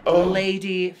moment.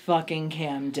 Lady fucking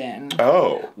Camden.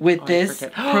 Oh. With this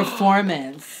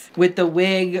performance. With the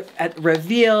wig at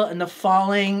reveal and the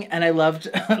falling. And I loved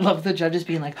the judges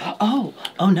being like, oh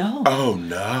no. Oh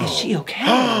no. Is she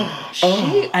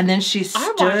okay? And then she stood I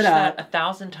watched up. that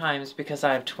 1,000 times because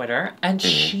I have Twitter, and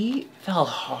she fell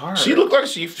hard. She looked like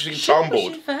she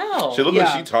tumbled. She fell. She looked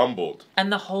like she tumbled.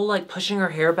 And the whole, like, pushing her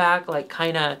hair back, like,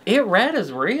 kind of, it read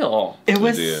as real. It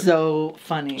was so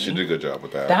funny. She did a good job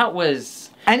with that. That was...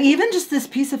 And even just this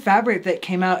piece of fabric that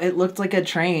came out, it looked like a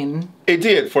train. It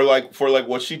did. For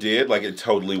what she did, like, it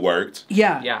totally worked.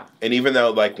 Yeah. Yeah. And even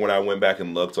though, like, when I went back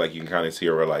and looked, like, you can kind of see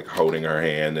her, like, holding her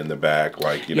hand in the back,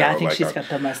 like, you know. Yeah, I think like, she's got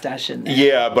the mustache in there.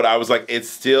 Yeah, but I was like, it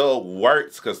still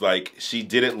works because, like, she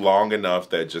did it long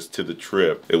enough that just to the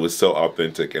trip, it was so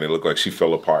authentic and it looked like she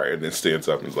fell apart and then stands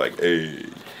up and is like, hey.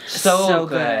 So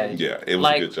good. Yeah, it was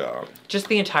like, a good job. Just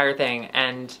the entire thing.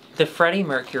 And the Freddie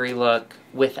Mercury look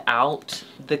without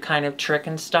the kind of trick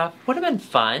and stuff would have been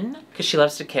fun because she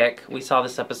loves to kick. We saw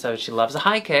this episode. She loves a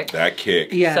high kick. That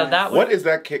kick. Yeah. So that What is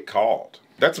that kick called?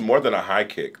 That's more than a high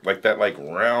kick. Like that, like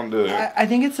rounded. I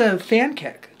think it's a fan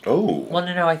kick. Oh. Well,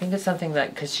 no, I think it's something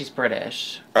that because she's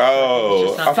British. Oh,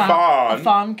 It's just a fawn. A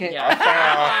fawn kick.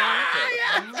 Yeah.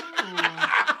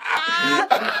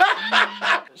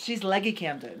 She's leggy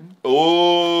Camden.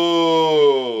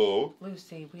 Oh.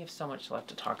 Lucy, we have so much left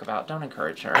to talk about. Don't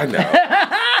encourage her. I know.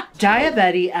 Daya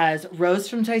Betty as Rose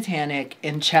from Titanic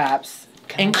in Chaps.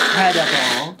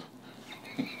 Incredible.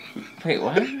 Wait,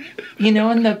 what? You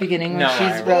know in the beginning when No, she's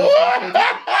I Rose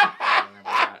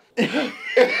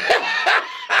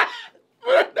But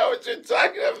I know what you're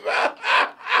talking about.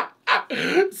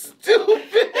 Stupid.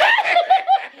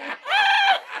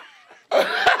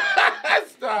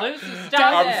 Stop. Lucy,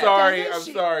 stop I'm it. sorry. Doesn't I'm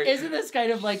she- sorry. Isn't this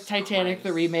kind of like Titanic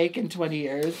the remake in 20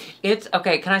 years? It's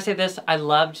okay. Can I say this? I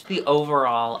loved the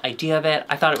overall idea of it.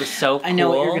 I thought it was so cool. I know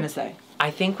what you're going to say. I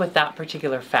think with that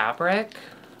particular fabric,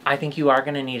 I think you are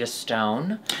going to need a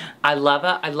stone. I love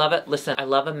it. I love it. Listen, I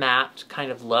love a matte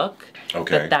kind of look.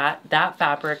 Okay. But that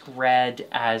fabric read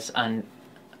as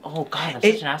oh God, I'm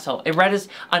such an asshole. It read as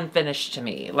unfinished to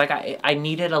me. Like I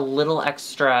needed a little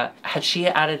extra. Had she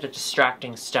added a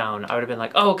distracting stone, I would have been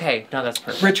like, oh, okay, no, that's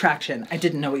perfect. Retraction. I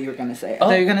didn't know what you were going to say. I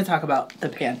thought you were going to talk about the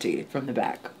panty from the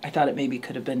back. I thought it maybe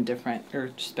could have been different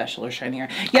or special or shinier.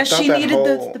 Yeah, she needed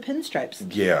the pinstripes.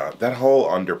 Yeah, that whole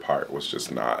under part was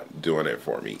just not doing it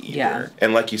for me either. Yeah.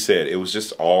 And like you said, it was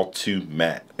just all too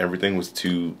matte. Everything was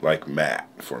too, like, matte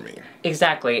for me.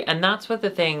 Exactly. And that's what the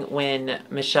thing when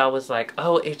Michelle was like,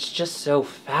 oh, it's just so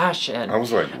fashion. I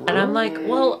was like, And I'm like,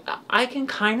 well, I can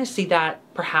kind of see that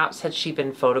perhaps had she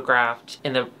been photographed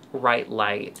in the right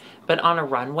light. But on a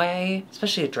runway,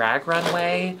 especially a drag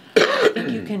runway, I think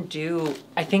you can do,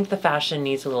 I think the fashion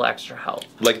needs a little extra help.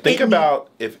 like, think about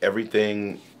if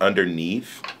everything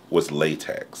underneath was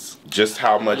latex. Just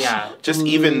how much, just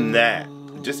even that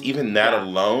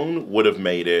alone would have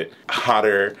made it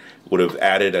hotter, would have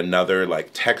added another, like,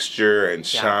 texture and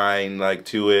shine, like,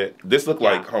 to it. This looked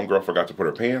like homegirl forgot to put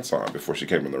her pants on before she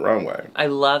came in the runway. I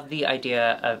love the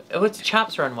idea of, oh, it's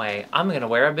Chaps runway. I'm going to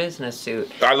wear a business suit.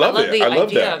 I love it. The I love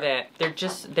idea that. of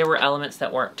it. There were elements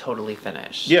that weren't totally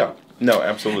finished. Yeah. No,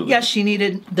 absolutely. Yeah, she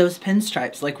needed those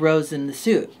pinstripes like Rose in the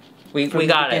suit. We From the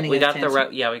got it. beginning We of got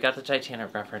Titanic. we got the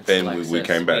Titanic reference. And we Alexis.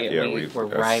 came back, We're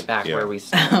right back where we Oh.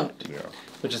 started. Yeah.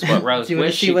 Which is what Rose Do you want to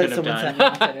wished see she what could have someone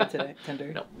done. sent me on Twitter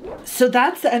today? No. So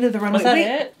that's the end of the runway. Was that Wait,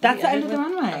 it? that's We the end of the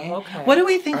ended with- runway. Oh, okay. What do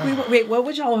we think wait, what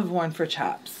would y'all have worn for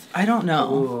Chaps? I don't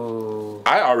know. Ooh.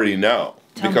 I already know.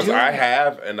 Tell Because me. I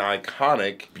have an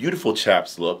iconic, beautiful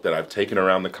Chaps look that I've taken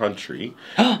around the country,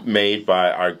 made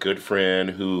by our good friend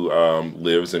who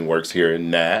lives and works here in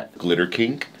Nat, Glitter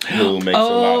Kink, who makes a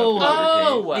lot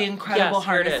of glitter kink. The incredible Yes,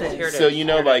 here it is, harnesses. here it is. So you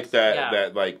know, like that, Yeah.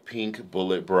 that like pink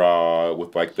bullet bra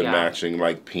with like the matching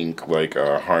like pink like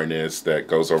harness that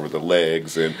goes over the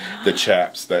legs, and the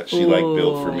chaps that she like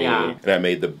built for me, Yeah. and I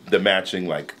made the matching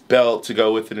like belt to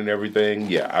go with it and everything.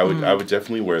 Yeah, I would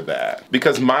definitely wear that,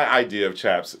 because my idea of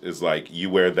chaps is like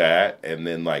you wear that and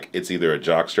then like it's either a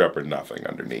jock strap or nothing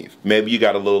underneath. Maybe you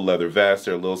got a little leather vest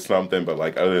or a little something, but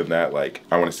like other than that, like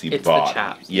I want to see It's body. the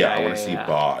chaps. Yeah, Yeah, I want to yeah, see yeah.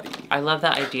 body. I love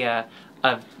that idea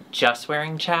of just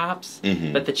wearing chaps,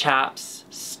 but the chaps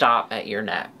stop at your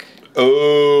neck.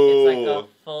 Oh, It's like a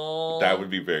full... that would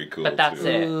be very cool. But that's too.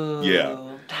 it. Ooh. Yeah.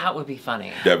 That would be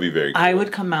funny. That'd be very cool. I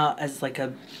would come out as like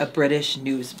a British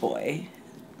newsboy.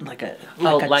 Like a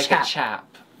Like chap. a chap.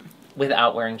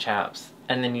 without wearing chaps.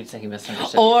 And then you'd say he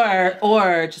misunderstood.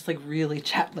 Or just like really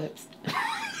chapped lips.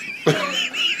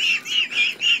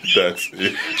 That's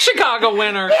it. Chicago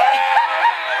winner.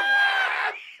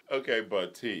 Okay,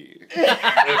 but T.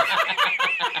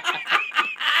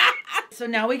 So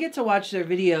now we get to watch their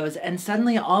videos, and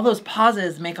suddenly all those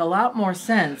pauses make a lot more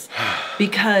sense.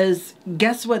 Because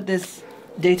guess what this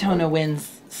Daytona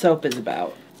Wins soap is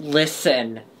about?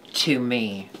 Listen to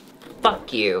me.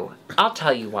 Fuck you. I'll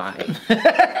tell you why.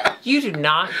 You do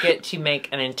not get to make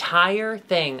an entire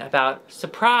thing about,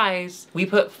 surprise, we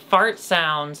put fart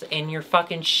sounds in your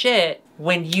fucking shit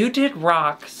when you did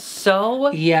rock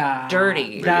so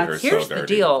dirty. Here's the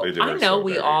deal. I know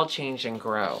we all change and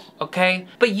grow, okay?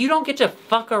 But you don't get to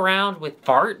fuck around with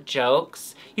fart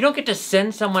jokes. You don't get to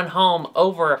send someone home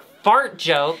over a fart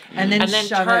joke and then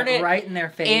shove turn it right in their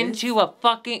face into a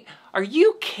fucking... Are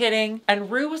you kidding? And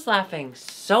Rue was laughing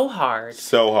so hard.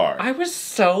 So hard. I was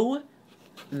so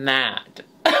mad.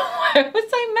 Why was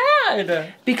I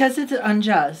mad? Because it's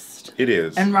unjust. It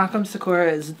is. And Rock'em Sakura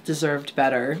is deserved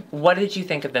better. What did you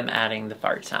think of them adding the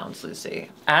fart sounds, Lucy?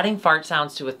 Adding fart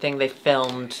sounds to a thing they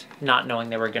filmed not knowing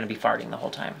they were going to be farting the whole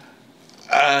time.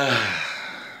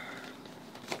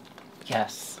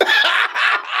 Yes.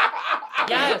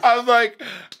 Yes. I was like...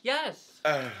 Yes.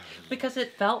 Because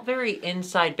it felt very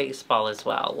inside baseball as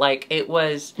well. Like, it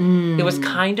was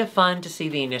kind of fun to see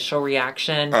the initial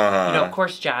reaction. You know, of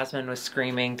course, Jasmine was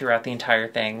screaming throughout the entire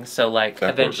thing. So, like, that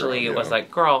eventually it was like,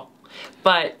 girl.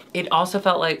 But it also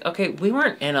felt like, okay, we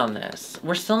weren't in on this.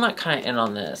 We're still not kind of in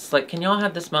on this. Like, can y'all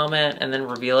have this moment and then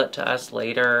reveal it to us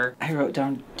later? I wrote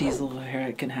down Diesel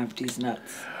O'Hara can have these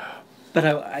nuts. But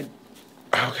I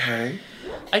Okay.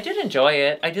 I did enjoy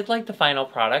it. I did like the final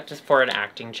product just for an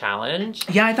acting challenge.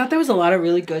 Yeah, I thought there was a lot of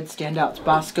really good standouts.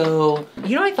 Bosco.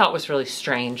 You know what I thought was really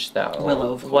strange, though?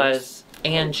 Willow, of course. Was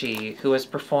Angie, who has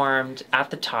performed at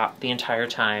the top the entire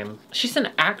time. She's an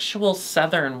actual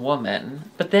Southern woman,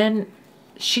 but then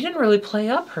she didn't really play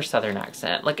up her Southern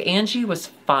accent. Like, Angie was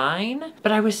fine,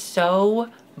 but I was so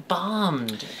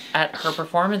bummed at her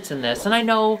performance in this. And I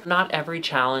know not every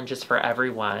challenge is for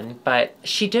everyone, but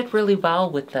she did really well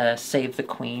with the Save the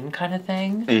Queen kind of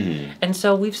thing. Mm-hmm. And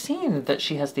so we've seen that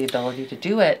she has the ability to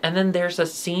do it. And then there's a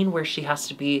scene where she has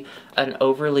to be an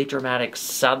overly dramatic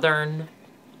Southern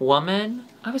woman.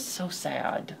 I was so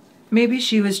sad. Maybe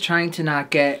she was trying to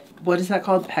not get, what is that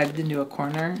called? Pegged into a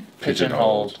corner?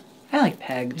 Pigeonholed. I like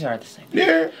pegged. They are the same.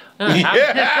 Yeah.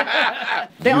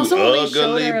 They also really showed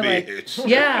ugly her bitch. like,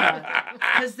 yeah,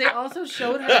 because they also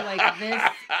showed her like this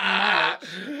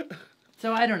much.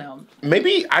 So I don't know.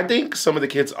 Maybe I think some of the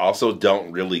kids also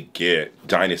don't really get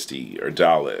Dynasty or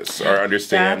Dallas or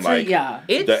understand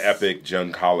the epic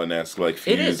Joan Collin-esque like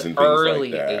fuse and things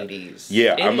early like that. 80s.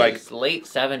 Yeah, I'm like late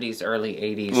 70s, early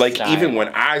 80s. Like style. even when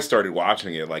I started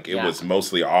watching it, like it was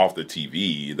mostly off the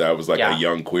TV. That was like a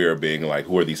young queer being like,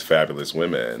 who are these fabulous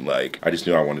women? Like I just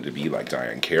knew I wanted to be like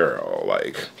Diane Carroll.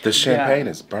 Like the champagne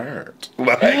is burnt.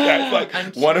 Like that's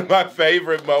like one of my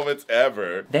favorite moments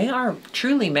ever. They are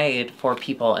truly made for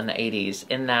people in the 80s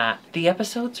in that the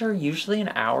episodes are usually an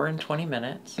hour and 20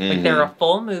 minutes. Mm-hmm. Like they're a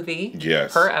full movie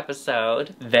per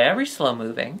episode. Very slow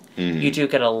moving. Mm-hmm. You do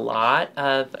get a lot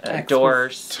of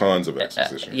doors. Tons of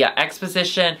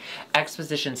exposition.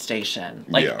 Exposition station.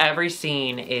 Like every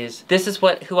scene is, this is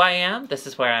who I am, this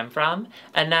is where I'm from,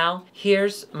 and now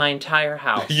here's my entire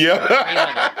house. Yeah. 3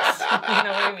 minutes. You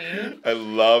know what I mean? I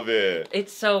love it.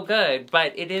 It's so good,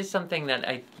 but it is something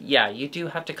that you do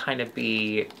have to kind of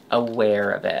be aware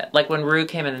of it. Like when Rue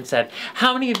came in and said,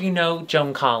 how many of you know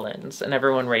Joan Collins? And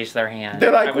everyone raised their hand.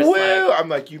 They're like, well, I'm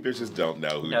like, you bitches don't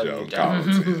know who Joan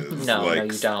Collins is. No, you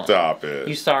don't. Stop it.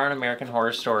 You saw her in American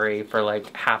Horror Story for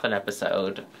like half an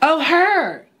episode. Oh,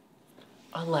 her!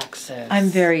 Alexis. I'm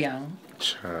very young.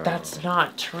 Child. That's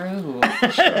not true.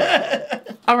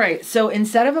 All right, so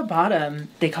instead of a bottom,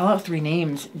 they call out 3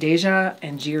 names. Deja,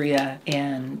 Angeria,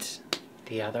 and...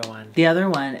 The other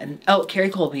one. And Carrie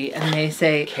Colby, and they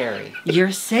say, Carrie,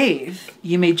 you're safe.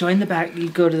 You may join the back. You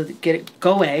go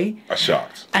away. I was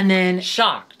shocked. And then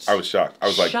shocked. I was shocked. I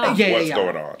was like, what's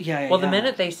going on? Well, the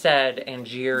minute they said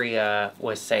Angeria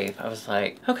was safe, I was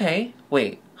like, okay,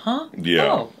 wait, huh?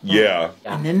 Yeah. Yeah.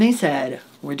 And then they said,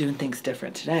 we're doing things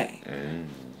different today.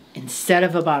 Instead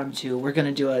of a bottom 2, we're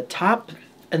gonna do a top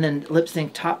and then lip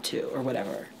sync top 2 or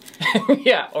whatever.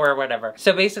 Yeah, or whatever.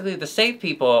 So basically the safe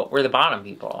people were the bottom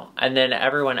people. And then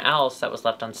everyone else that was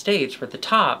left on stage were the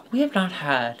top. We have not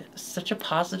had such a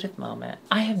positive moment.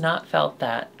 I have not felt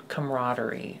that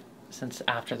camaraderie since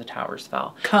after the towers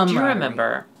fell. Do you Camaraderie.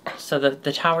 remember? So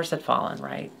the towers had fallen,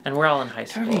 right? And we're all in high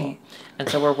school. Darby. And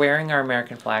so we're wearing our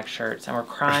American flag shirts and we're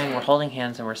crying, we're holding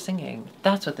hands and we're singing.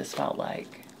 That's what this felt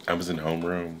like. I was in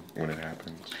homeroom when it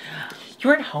happened. You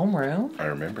were in homeroom? I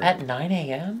remember. At 9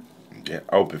 a.m.? Yeah.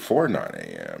 Oh, before 9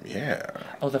 a.m. Yeah.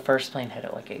 Oh, the first plane hit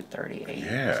at like 8:30, 8,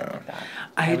 Yeah. something like that.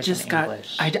 I was just in got.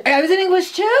 English. I was in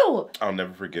English too. I'll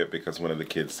never forget because one of the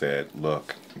kids said,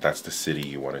 "Look, that's the city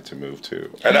you wanted to move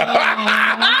to." And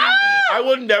I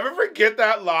will never forget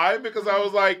that line because I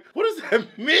was like, "What does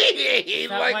that mean? Is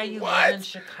that like why you what?" live in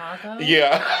Chicago?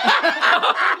 Yeah.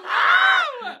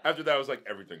 After that, I was like,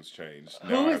 everything's changed. Now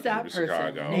Who I is have to that move to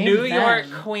person? Chicago. Name New them. York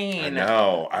I Queen.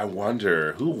 know. I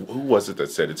wonder who was it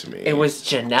that said it to me? It was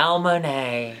Janelle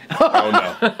Monáe. Oh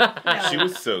no. She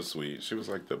was so sweet. She was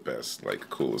like the best, like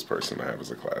coolest person to have as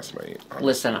a classmate. Honestly.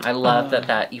 Listen, I love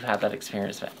that you have that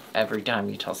experience every time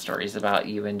you tell stories about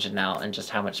you and Janelle and just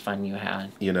how much fun you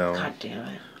had. You know, God damn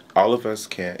it. all of us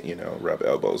can't, rub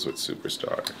elbows with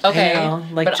superstars. Okay, I know,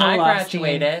 like but I Joel Osteen.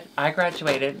 graduated. I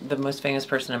graduated. The most famous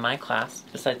person in my class,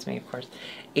 besides me, of course,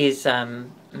 is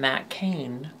Matt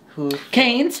Cain, who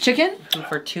Cane's Chicken? who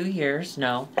for 2 years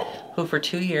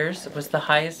was the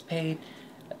highest paid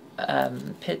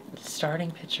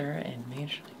starting pitcher in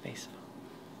Major League Baseball.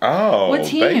 Oh, What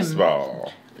team?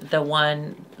 baseball.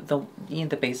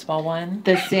 The baseball one.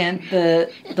 The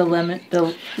lemon,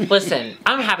 Listen,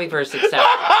 I'm happy for his success. He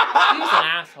was an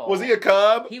asshole. Was he a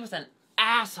Cub? He was an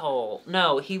asshole.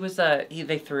 No, he was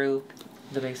they threw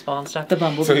the baseball and stuff. the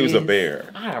bumblebee. So he was a bear.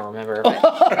 I don't remember. But,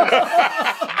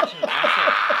 such an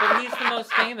asshole. But he's the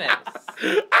most famous.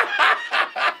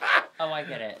 Oh, I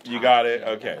get it. You got it?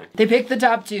 Okay. They picked the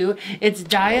top two. It's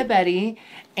Dia Betty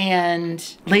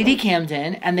and Lady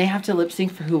Camden, and they have to lip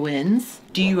sync for who wins.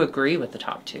 Do you agree with the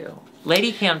top two?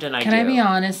 Lady Camden, Can I be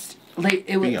honest?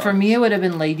 For me, it would have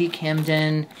been Lady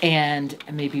Camden and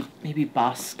maybe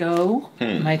Bosco.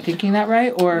 Am I thinking that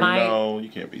right? Or No, you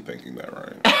can't be thinking that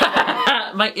right.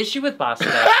 My issue with Bosco,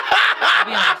 I'll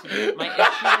be honest with you, my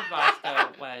issue with Bosco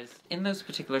was in those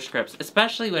particular scripts,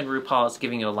 especially when RuPaul is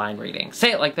giving you a line reading.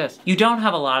 Say it like this. You don't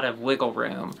have a lot of wiggle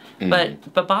room.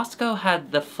 But Bosco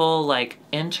had the full, like,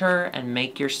 enter and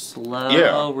make your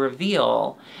slow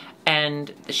reveal.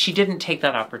 And she didn't take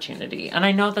that opportunity. And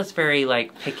I know that's very,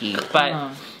 like, picky,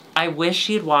 but I wish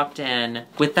she had walked in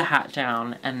with the hat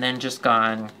down and then just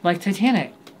gone. like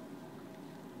Titanic.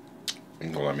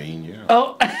 Well, I mean, yeah.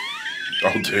 Oh.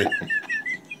 Oh, damn.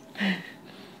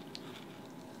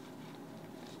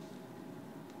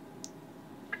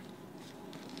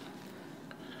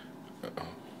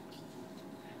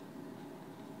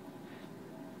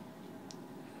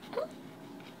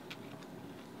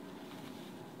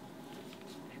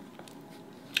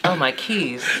 Oh, my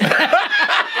keys.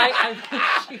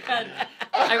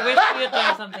 I wish she had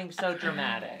done something so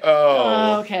dramatic.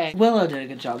 Oh. Okay. Willow did a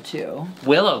good job too.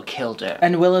 Willow killed it.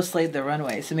 And Willow slayed the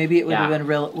runway, so maybe it would have been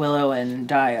Willow and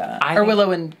Dia.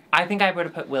 I think I would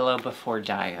have put Willow before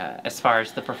Dia as far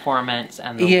as the performance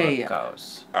and the look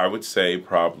goes. I would say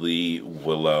probably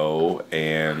Willow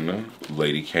and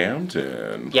Lady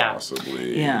Camden,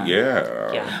 possibly.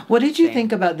 Yeah. What did you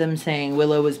think about them saying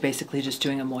Willow was basically just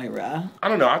doing a Moira? I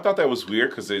don't know. I thought that was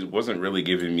weird because it wasn't really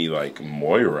giving me, like,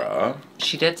 Moira.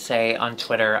 She did say on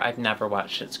Twitter, I've never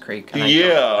watched Schitt's Creek, and I don't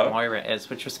know what Moira is,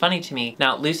 which was funny to me.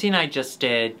 Now, Lucy and I just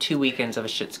did 2 weekends of a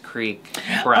Schitt's Creek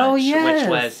brunch, which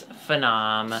was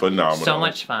phenomenal. So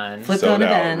much fun. Flipped on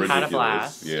events. Had a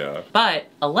blast. Yeah. But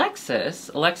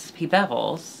Alexis P.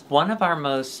 Bevels, one of our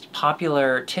most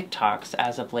popular TikToks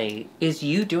as of late is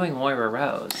you doing Moira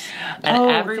Rose. And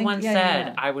everyone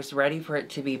said I was ready for it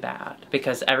to be bad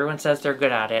because everyone says they're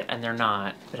good at it and they're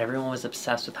not. But everyone was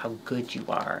obsessed with how good you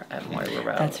are at Moira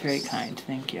Rose. That's very kind.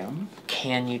 Thank you.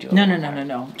 Can you do it?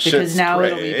 No. Because now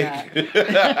it'll be bad.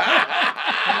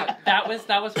 That was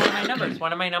one of my numbers.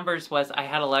 One of my numbers was I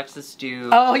had Alexis do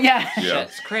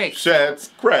Schitt's Creek. Schitt's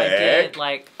Creek. I did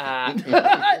like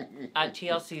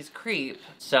TLC's Creep.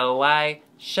 So I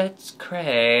Schitt's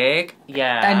Creek.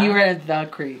 Yeah. And you were at the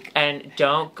creek. And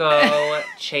don't go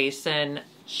chasing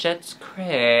Schitt's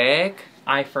Creek.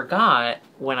 I forgot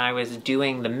when I was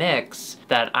doing the mix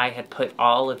that I had put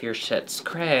all of your Schitt's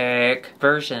Creek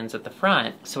versions at the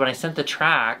front. So when I sent the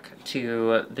track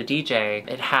to the DJ,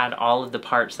 it had all of the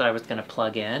parts that I was going to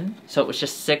plug in. So it was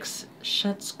just 6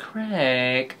 Schitt's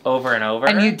Creek over and over.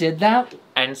 And you did that?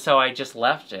 And so I just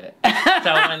left it.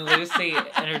 So when Lucy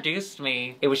introduced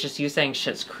me, it was just you saying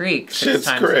Schitt's Creek 6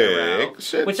 times in a row.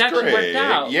 Schitt's which actually worked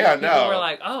out. Yeah, People were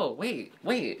like, oh, wait.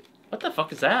 What the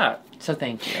fuck is that? So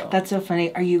thank you. That's so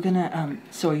funny. Are you gonna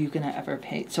ever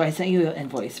pay? So I sent you an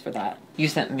invoice for that. You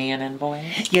sent me an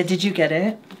invoice? Yeah, did you get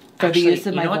it? For Actually, the use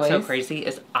of my you know what's voice? so crazy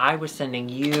is I was sending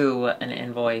you an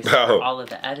invoice for all of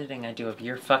the editing I do of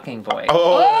your fucking voice.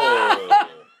 Oh!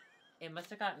 It must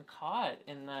have gotten caught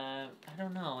in the, I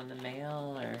don't know, in the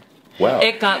mail or... Well.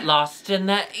 It got lost in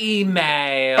the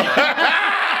email.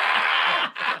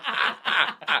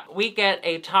 We get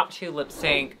a top 2 lip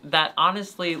sync that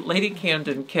honestly Lady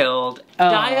Camden killed. Oh.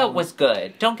 Daya was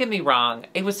good. Don't get me wrong.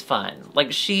 It was fun.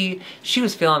 Like she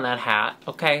was feeling that hat,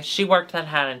 okay? She worked that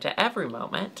hat into every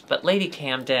moment. But Lady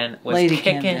Camden was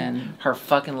kicking her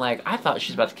fucking leg. I thought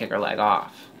she was about to kick her leg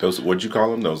off. Those, what'd you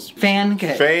call them? Those fan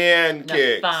kicks. Fan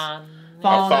kicks. Fawn.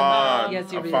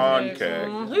 Yes, a fawn kick.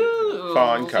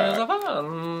 Fawn kick.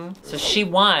 So she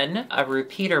won a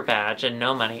repeater badge and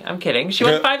no money. I'm kidding. She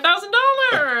won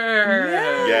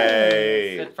 $5,000.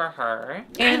 Yay. Good for her.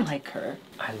 And I like her.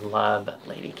 I love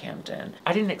Lady Camden.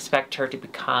 I didn't expect her to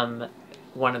become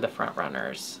one of the front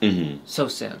runners so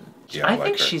soon. Yeah, I like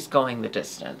think her. she's going the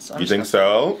distance. You think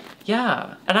so?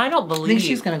 Yeah. And I don't believe... I think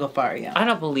she's gonna go far, yeah. I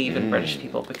don't believe in British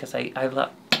people because I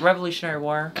love... Revolutionary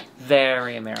War,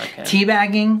 very American.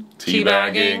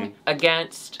 Teabagging.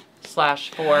 Against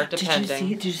 /for, depending.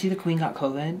 Did you see the Queen got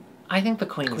COVID? I think the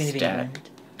Queen is dead.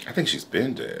 I think she's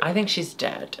been dead. I think she's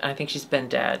dead. I think she's been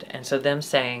dead. And so them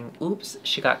saying, oops,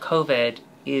 she got COVID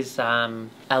is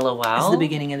LOL. It's the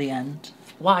beginning of the end.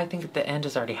 Well, I think the end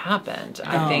has already happened.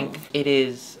 I think it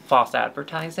is false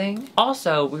advertising.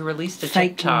 Also, we released a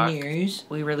TikTok. Fake news.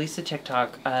 We released a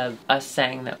TikTok of us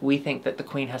saying that we think that the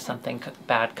Queen has something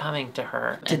bad coming to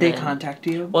her. Did they contact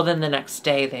you? Well, then the next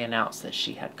day they announced that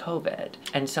she had COVID.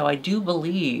 And so I do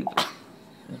believe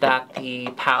that the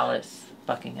palace,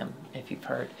 Buckingham, if you've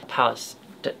heard, palace,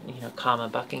 comma,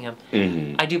 Buckingham,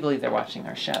 I do believe they're watching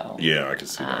our show. Yeah, I can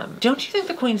see that. Don't you think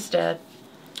the Queen's dead?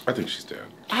 I think she's dead.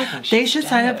 I think she's They should dead.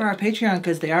 sign up for our Patreon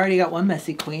because they already got one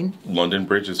messy queen. London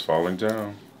Bridge is falling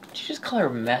down. Did you just call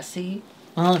her messy?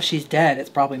 Well, if she's dead,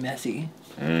 it's probably messy.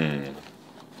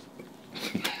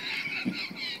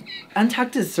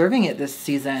 Untucked is serving it this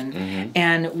season,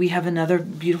 and we have another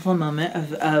beautiful moment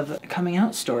of coming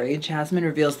out story. Jasmine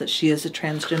reveals that she is a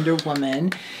transgender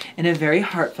woman in a very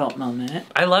heartfelt moment.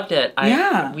 I loved it.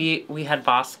 Yeah. We had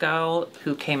Bosco,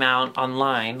 who came out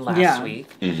online last week,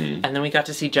 and then we got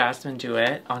to see Jasmine do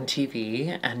it on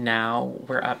TV, and now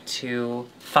we're up to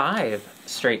 5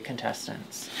 straight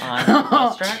contestants on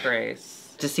RuPaul's Drag Race.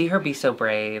 To see her be so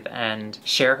brave and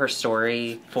share her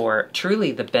story for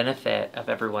truly the benefit of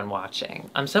everyone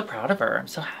watching. I'm so proud of her. I'm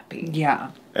so happy.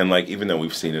 Yeah. And like, even though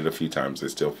we've seen it a few times, it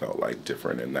still felt like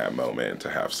different in that moment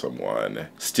to have someone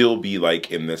still be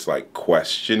like in this like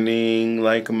questioning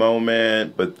like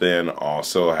moment, but then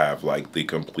also have like the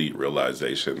complete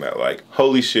realization that like,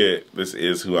 holy shit, this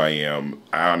is who I am.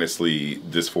 Honestly,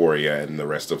 dysphoria and the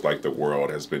rest of like the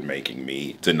world has been making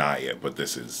me deny it, but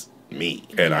this is me.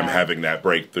 And I'm having that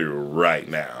breakthrough right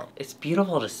now. It's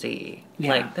beautiful to see. Yeah.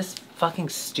 Like, this fucking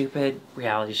stupid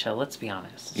reality show, let's be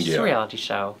honest. It's just a reality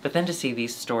show. But then to see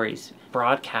these stories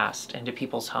broadcast into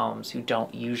people's homes who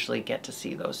don't usually get to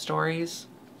see those stories,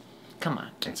 come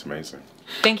on. It's amazing.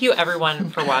 Thank you, everyone,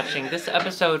 for watching. This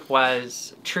episode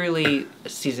was truly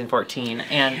season 14.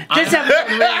 And This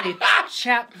episode really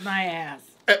chapped my ass.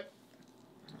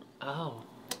 Oh.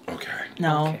 Okay.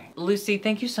 No. Okay. Lucy,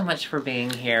 thank you so much for being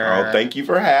here. Oh, thank you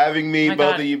for having me, my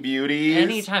both God. of you beauties.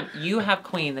 Anytime. You have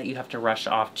Queen that you have to rush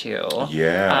off to.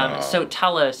 Yeah. So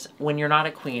tell us, when you're not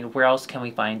a Queen, where else can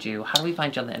we find you? How do we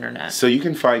find you on the internet? So you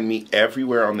can find me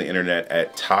everywhere on the internet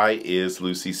at Ty is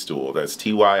Lucy Stoole. That's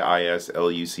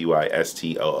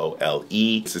TYISLUCYSTOOLE.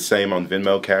 It's the same on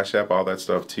Venmo, CashApp, all that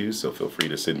stuff too. So feel free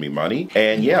to send me money.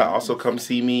 And yeah, also come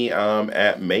see me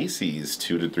at Macy's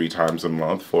 2 to 3 times a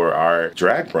month for our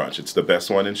drag brunch. It's the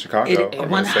best one in Chicago. It I'm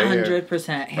gonna say it.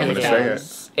 100% I'm gonna say it.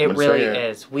 It I'm gonna really say it.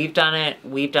 is. We've done it,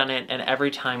 and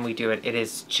every time we do it, it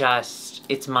is just,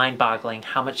 it's mind-boggling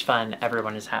how much fun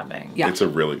everyone is having. Yeah. It's a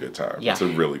really good time. Yeah. It's a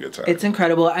really good time. It's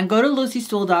incredible. And go to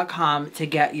lucystoole.com to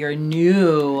get your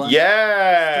new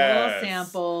yes! Stoole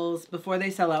samples before they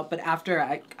sell out. But after,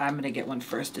 I'm going to get one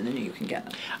first and then you can get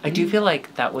them. I do feel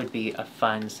like that would be a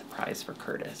fun surprise for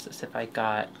Curtis, is if I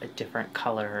got a different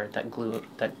color that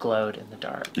glowed in the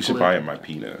dark. You should buy it my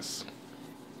penis.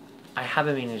 I have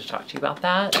been meaning to talk to you about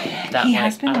that. He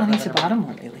has been wanting to bottom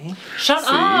one lately. Shut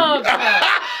up!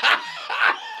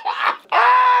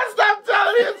 Ah, stop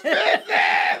telling his business!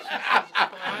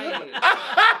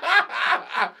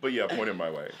 But yeah, point it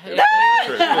my way.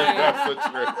 That's the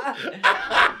truth.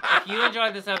 If you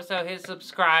enjoyed this episode, hit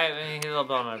subscribe and hit the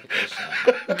bell notification.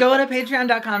 Go to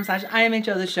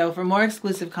patreon.com/IMHOtheSHOw for more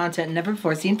exclusive content and never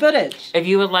before seen footage. If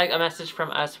you would like a message from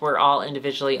us, we're all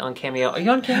individually on Cameo. Are you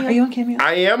on Cameo? Are you on Cameo?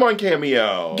 I am on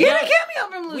Cameo. Get a Cameo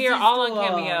from Lucy We are all on Stoole.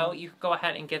 Cameo. You can go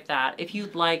ahead and get that. If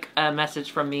you'd like a message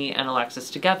from me and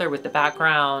Alexis together with the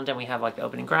background, and we have like the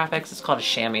opening graphics, it's called a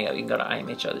Shameo. You can go to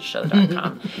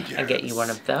IMHOtheSHOW.com and get you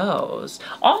one of those.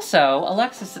 Also,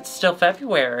 Alexis, it's still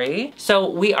February, so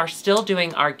we are still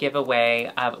doing our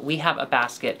giveaway. We have a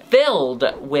basket filled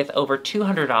with over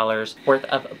 $200 worth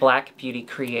of Black Beauty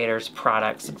Creators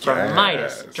products from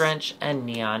Midas, Drench, and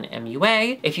Neon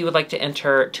MUA. If you would like to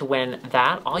enter to win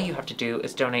that, all you have to do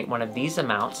is donate one of these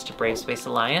amounts to Brave Space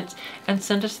Alliance and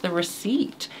send us the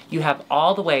receipt. You have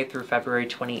all the way through February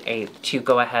 28th to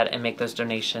go ahead and make those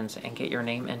donations and get your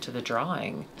name into the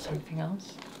drawing. Is there anything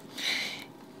else?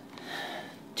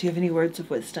 Do you have any words of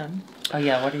wisdom? Oh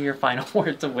yeah, what are your final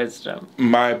words of wisdom?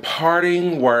 My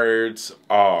parting words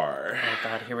are... Oh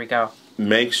God, here we go.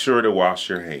 Make sure to wash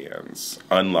your hands,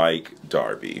 unlike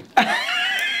Darby.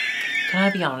 Can I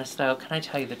be honest though? Can I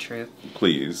tell you the truth?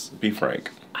 Please, be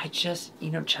frank. I just,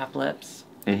 you know, chapped lips.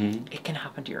 Mm-hmm. It can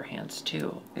happen to your hands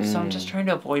too. So I'm just trying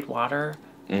to avoid water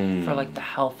for like the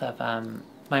health of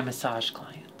my massage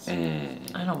clients.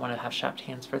 I don't want to have chapped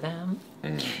hands for them.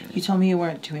 You told me you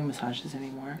weren't doing massages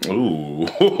anymore. Ooh.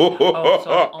 Oh,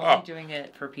 so I'm only doing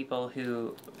it for people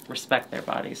who respect their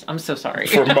bodies. I'm so sorry.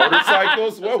 For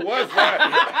motorcycles? What was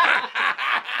that?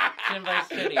 Jimbo's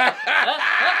titty.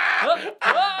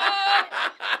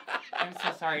 I'm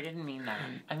so sorry. I didn't mean that.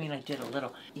 I mean, I did a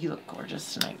little. You look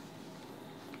gorgeous tonight.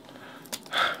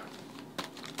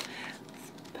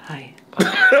 Hi.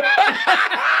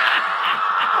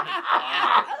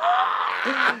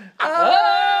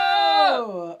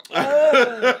 Oh!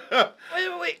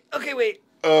 Wait. Okay, wait.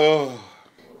 Oh.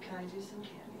 Can I do some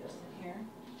cameos in here?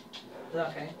 Is that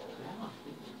okay?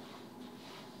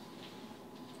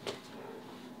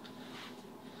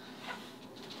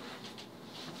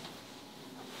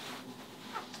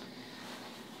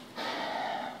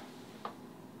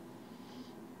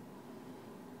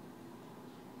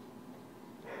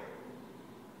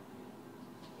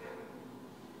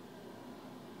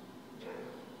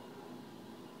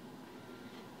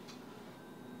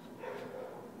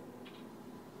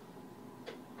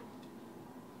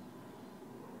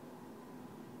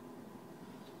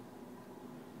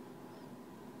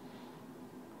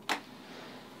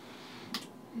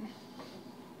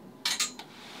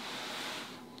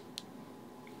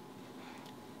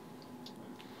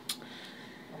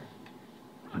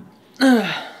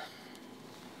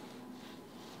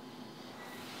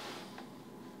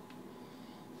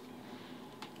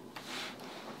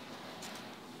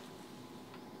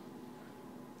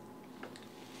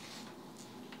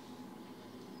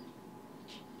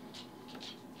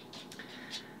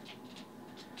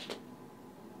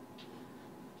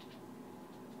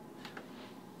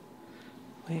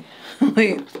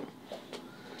 Wait.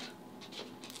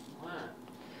 What?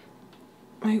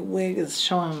 My wig is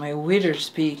showing my widder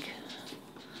speak.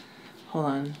 Hold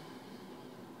on.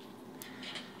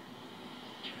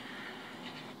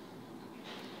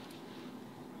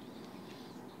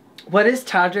 What does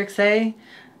Todrick say?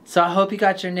 So I hope you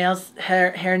got your nails,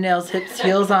 hair, nails, hips,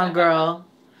 heels on, girl.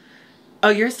 Oh,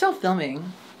 you're still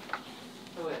filming.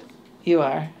 Who is? You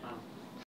are.